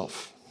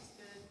himself.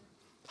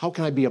 How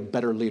can I be a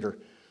better leader?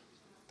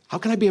 How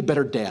can I be a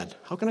better dad?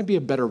 How can I be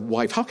a better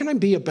wife? How can I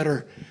be a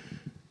better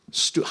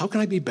student? How can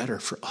I be better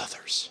for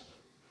others?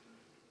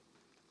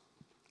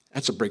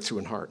 That's a breakthrough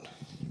in heart.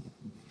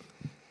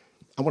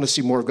 I want to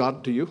see more of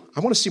God. Do you? I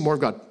want to see more of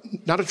God.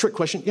 Not a trick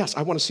question. Yes,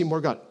 I want to see more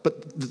of God.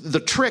 But the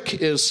trick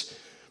is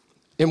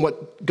in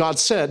what God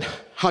said,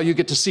 how you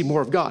get to see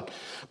more of God.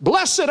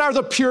 Blessed are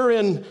the pure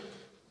in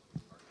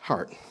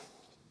heart.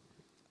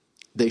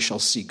 They shall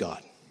see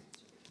God.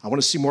 I want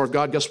to see more of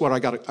God. Guess what?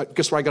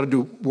 Guess where I got to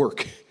do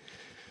work.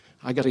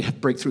 I got to have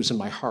breakthroughs in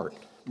my heart,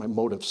 my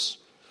motives.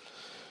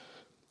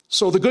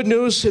 So the good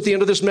news at the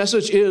end of this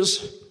message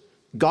is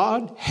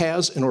God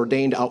has an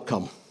ordained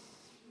outcome.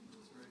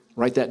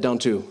 Write that down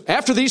too.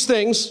 After these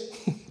things,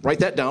 write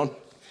that down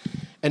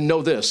and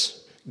know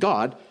this.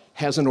 God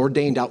has an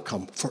ordained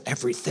outcome for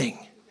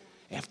everything.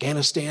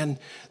 Afghanistan,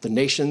 the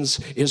nations,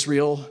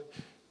 Israel,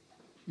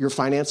 your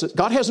finances.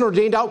 God has an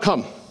ordained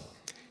outcome.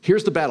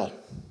 Here's the battle.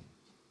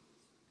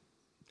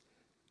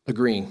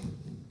 Agreeing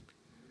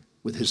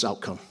with his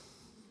outcome.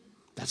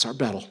 That's our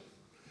battle.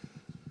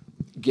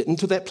 Get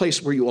into that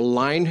place where you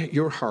align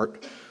your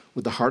heart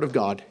with the heart of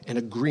God and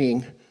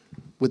agreeing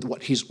with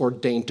what he's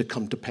ordained to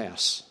come to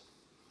pass.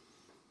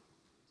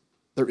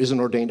 There is an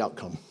ordained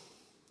outcome.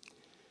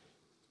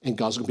 And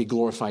God's going to be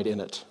glorified in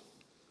it.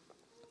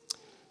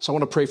 So I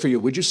want to pray for you.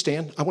 Would you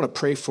stand? I want to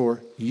pray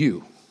for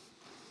you.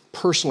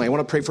 Personally, I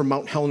want to pray for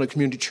Mount Helena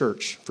Community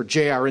Church, for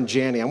JR and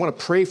Janie. I want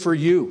to pray for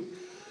you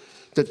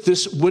that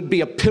this would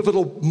be a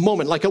pivotal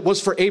moment like it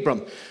was for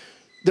Abram.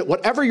 That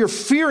whatever you're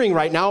fearing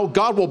right now,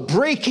 God will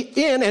break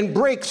in and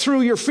break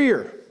through your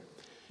fear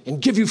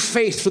and give you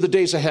faith for the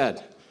days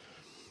ahead.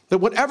 That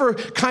whatever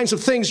kinds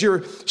of things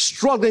you're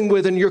struggling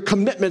with and your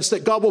commitments,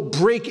 that God will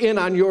break in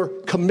on your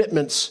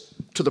commitments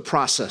to the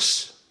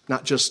process,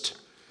 not just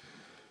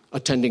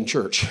attending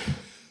church.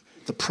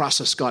 The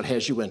process God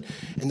has you in.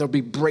 And there'll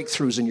be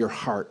breakthroughs in your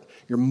heart,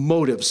 your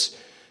motives,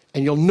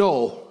 and you'll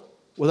know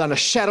without a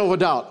shadow of a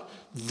doubt,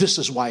 this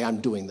is why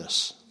I'm doing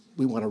this.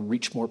 We want to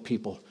reach more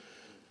people.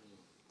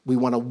 We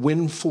want to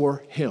win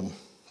for him.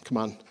 Come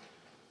on.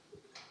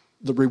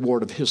 The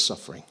reward of his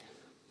suffering.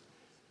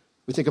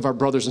 We think of our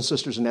brothers and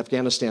sisters in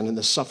Afghanistan and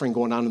the suffering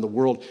going on in the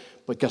world,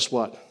 but guess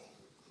what?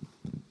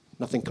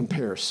 Nothing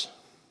compares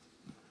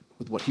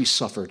with what he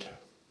suffered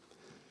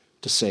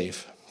to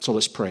save. So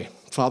let's pray.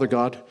 Father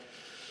God,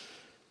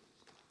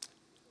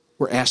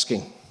 we're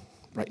asking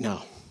right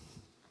now,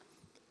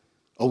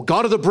 oh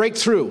God of the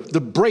breakthrough,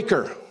 the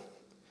breaker,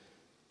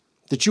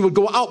 that you would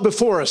go out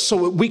before us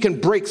so that we can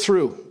break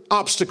through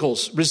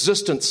obstacles,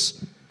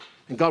 resistance.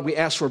 And God, we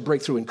ask for a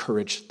breakthrough in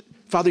courage.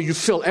 Father, you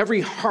fill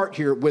every heart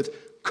here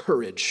with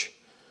courage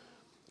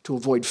to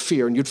avoid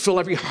fear. And you'd fill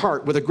every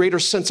heart with a greater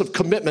sense of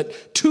commitment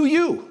to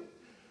you,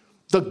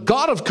 the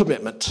God of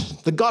commitment,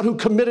 the God who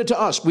committed to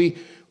us. We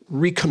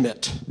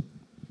recommit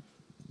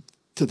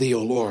to thee,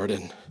 O Lord.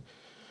 And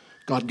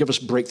God, give us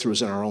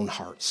breakthroughs in our own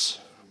hearts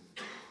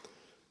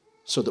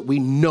so that we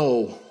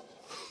know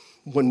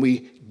when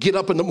we get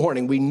up in the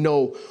morning, we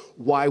know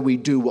why we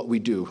do what we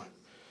do.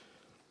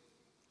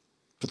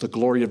 For the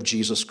glory of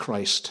Jesus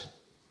Christ.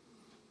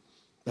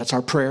 That's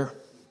our prayer.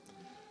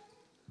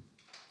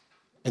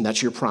 And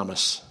that's your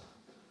promise.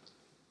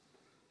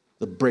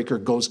 The breaker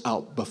goes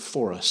out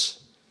before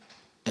us.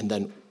 And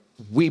then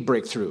we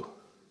break through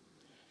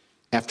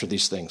after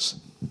these things.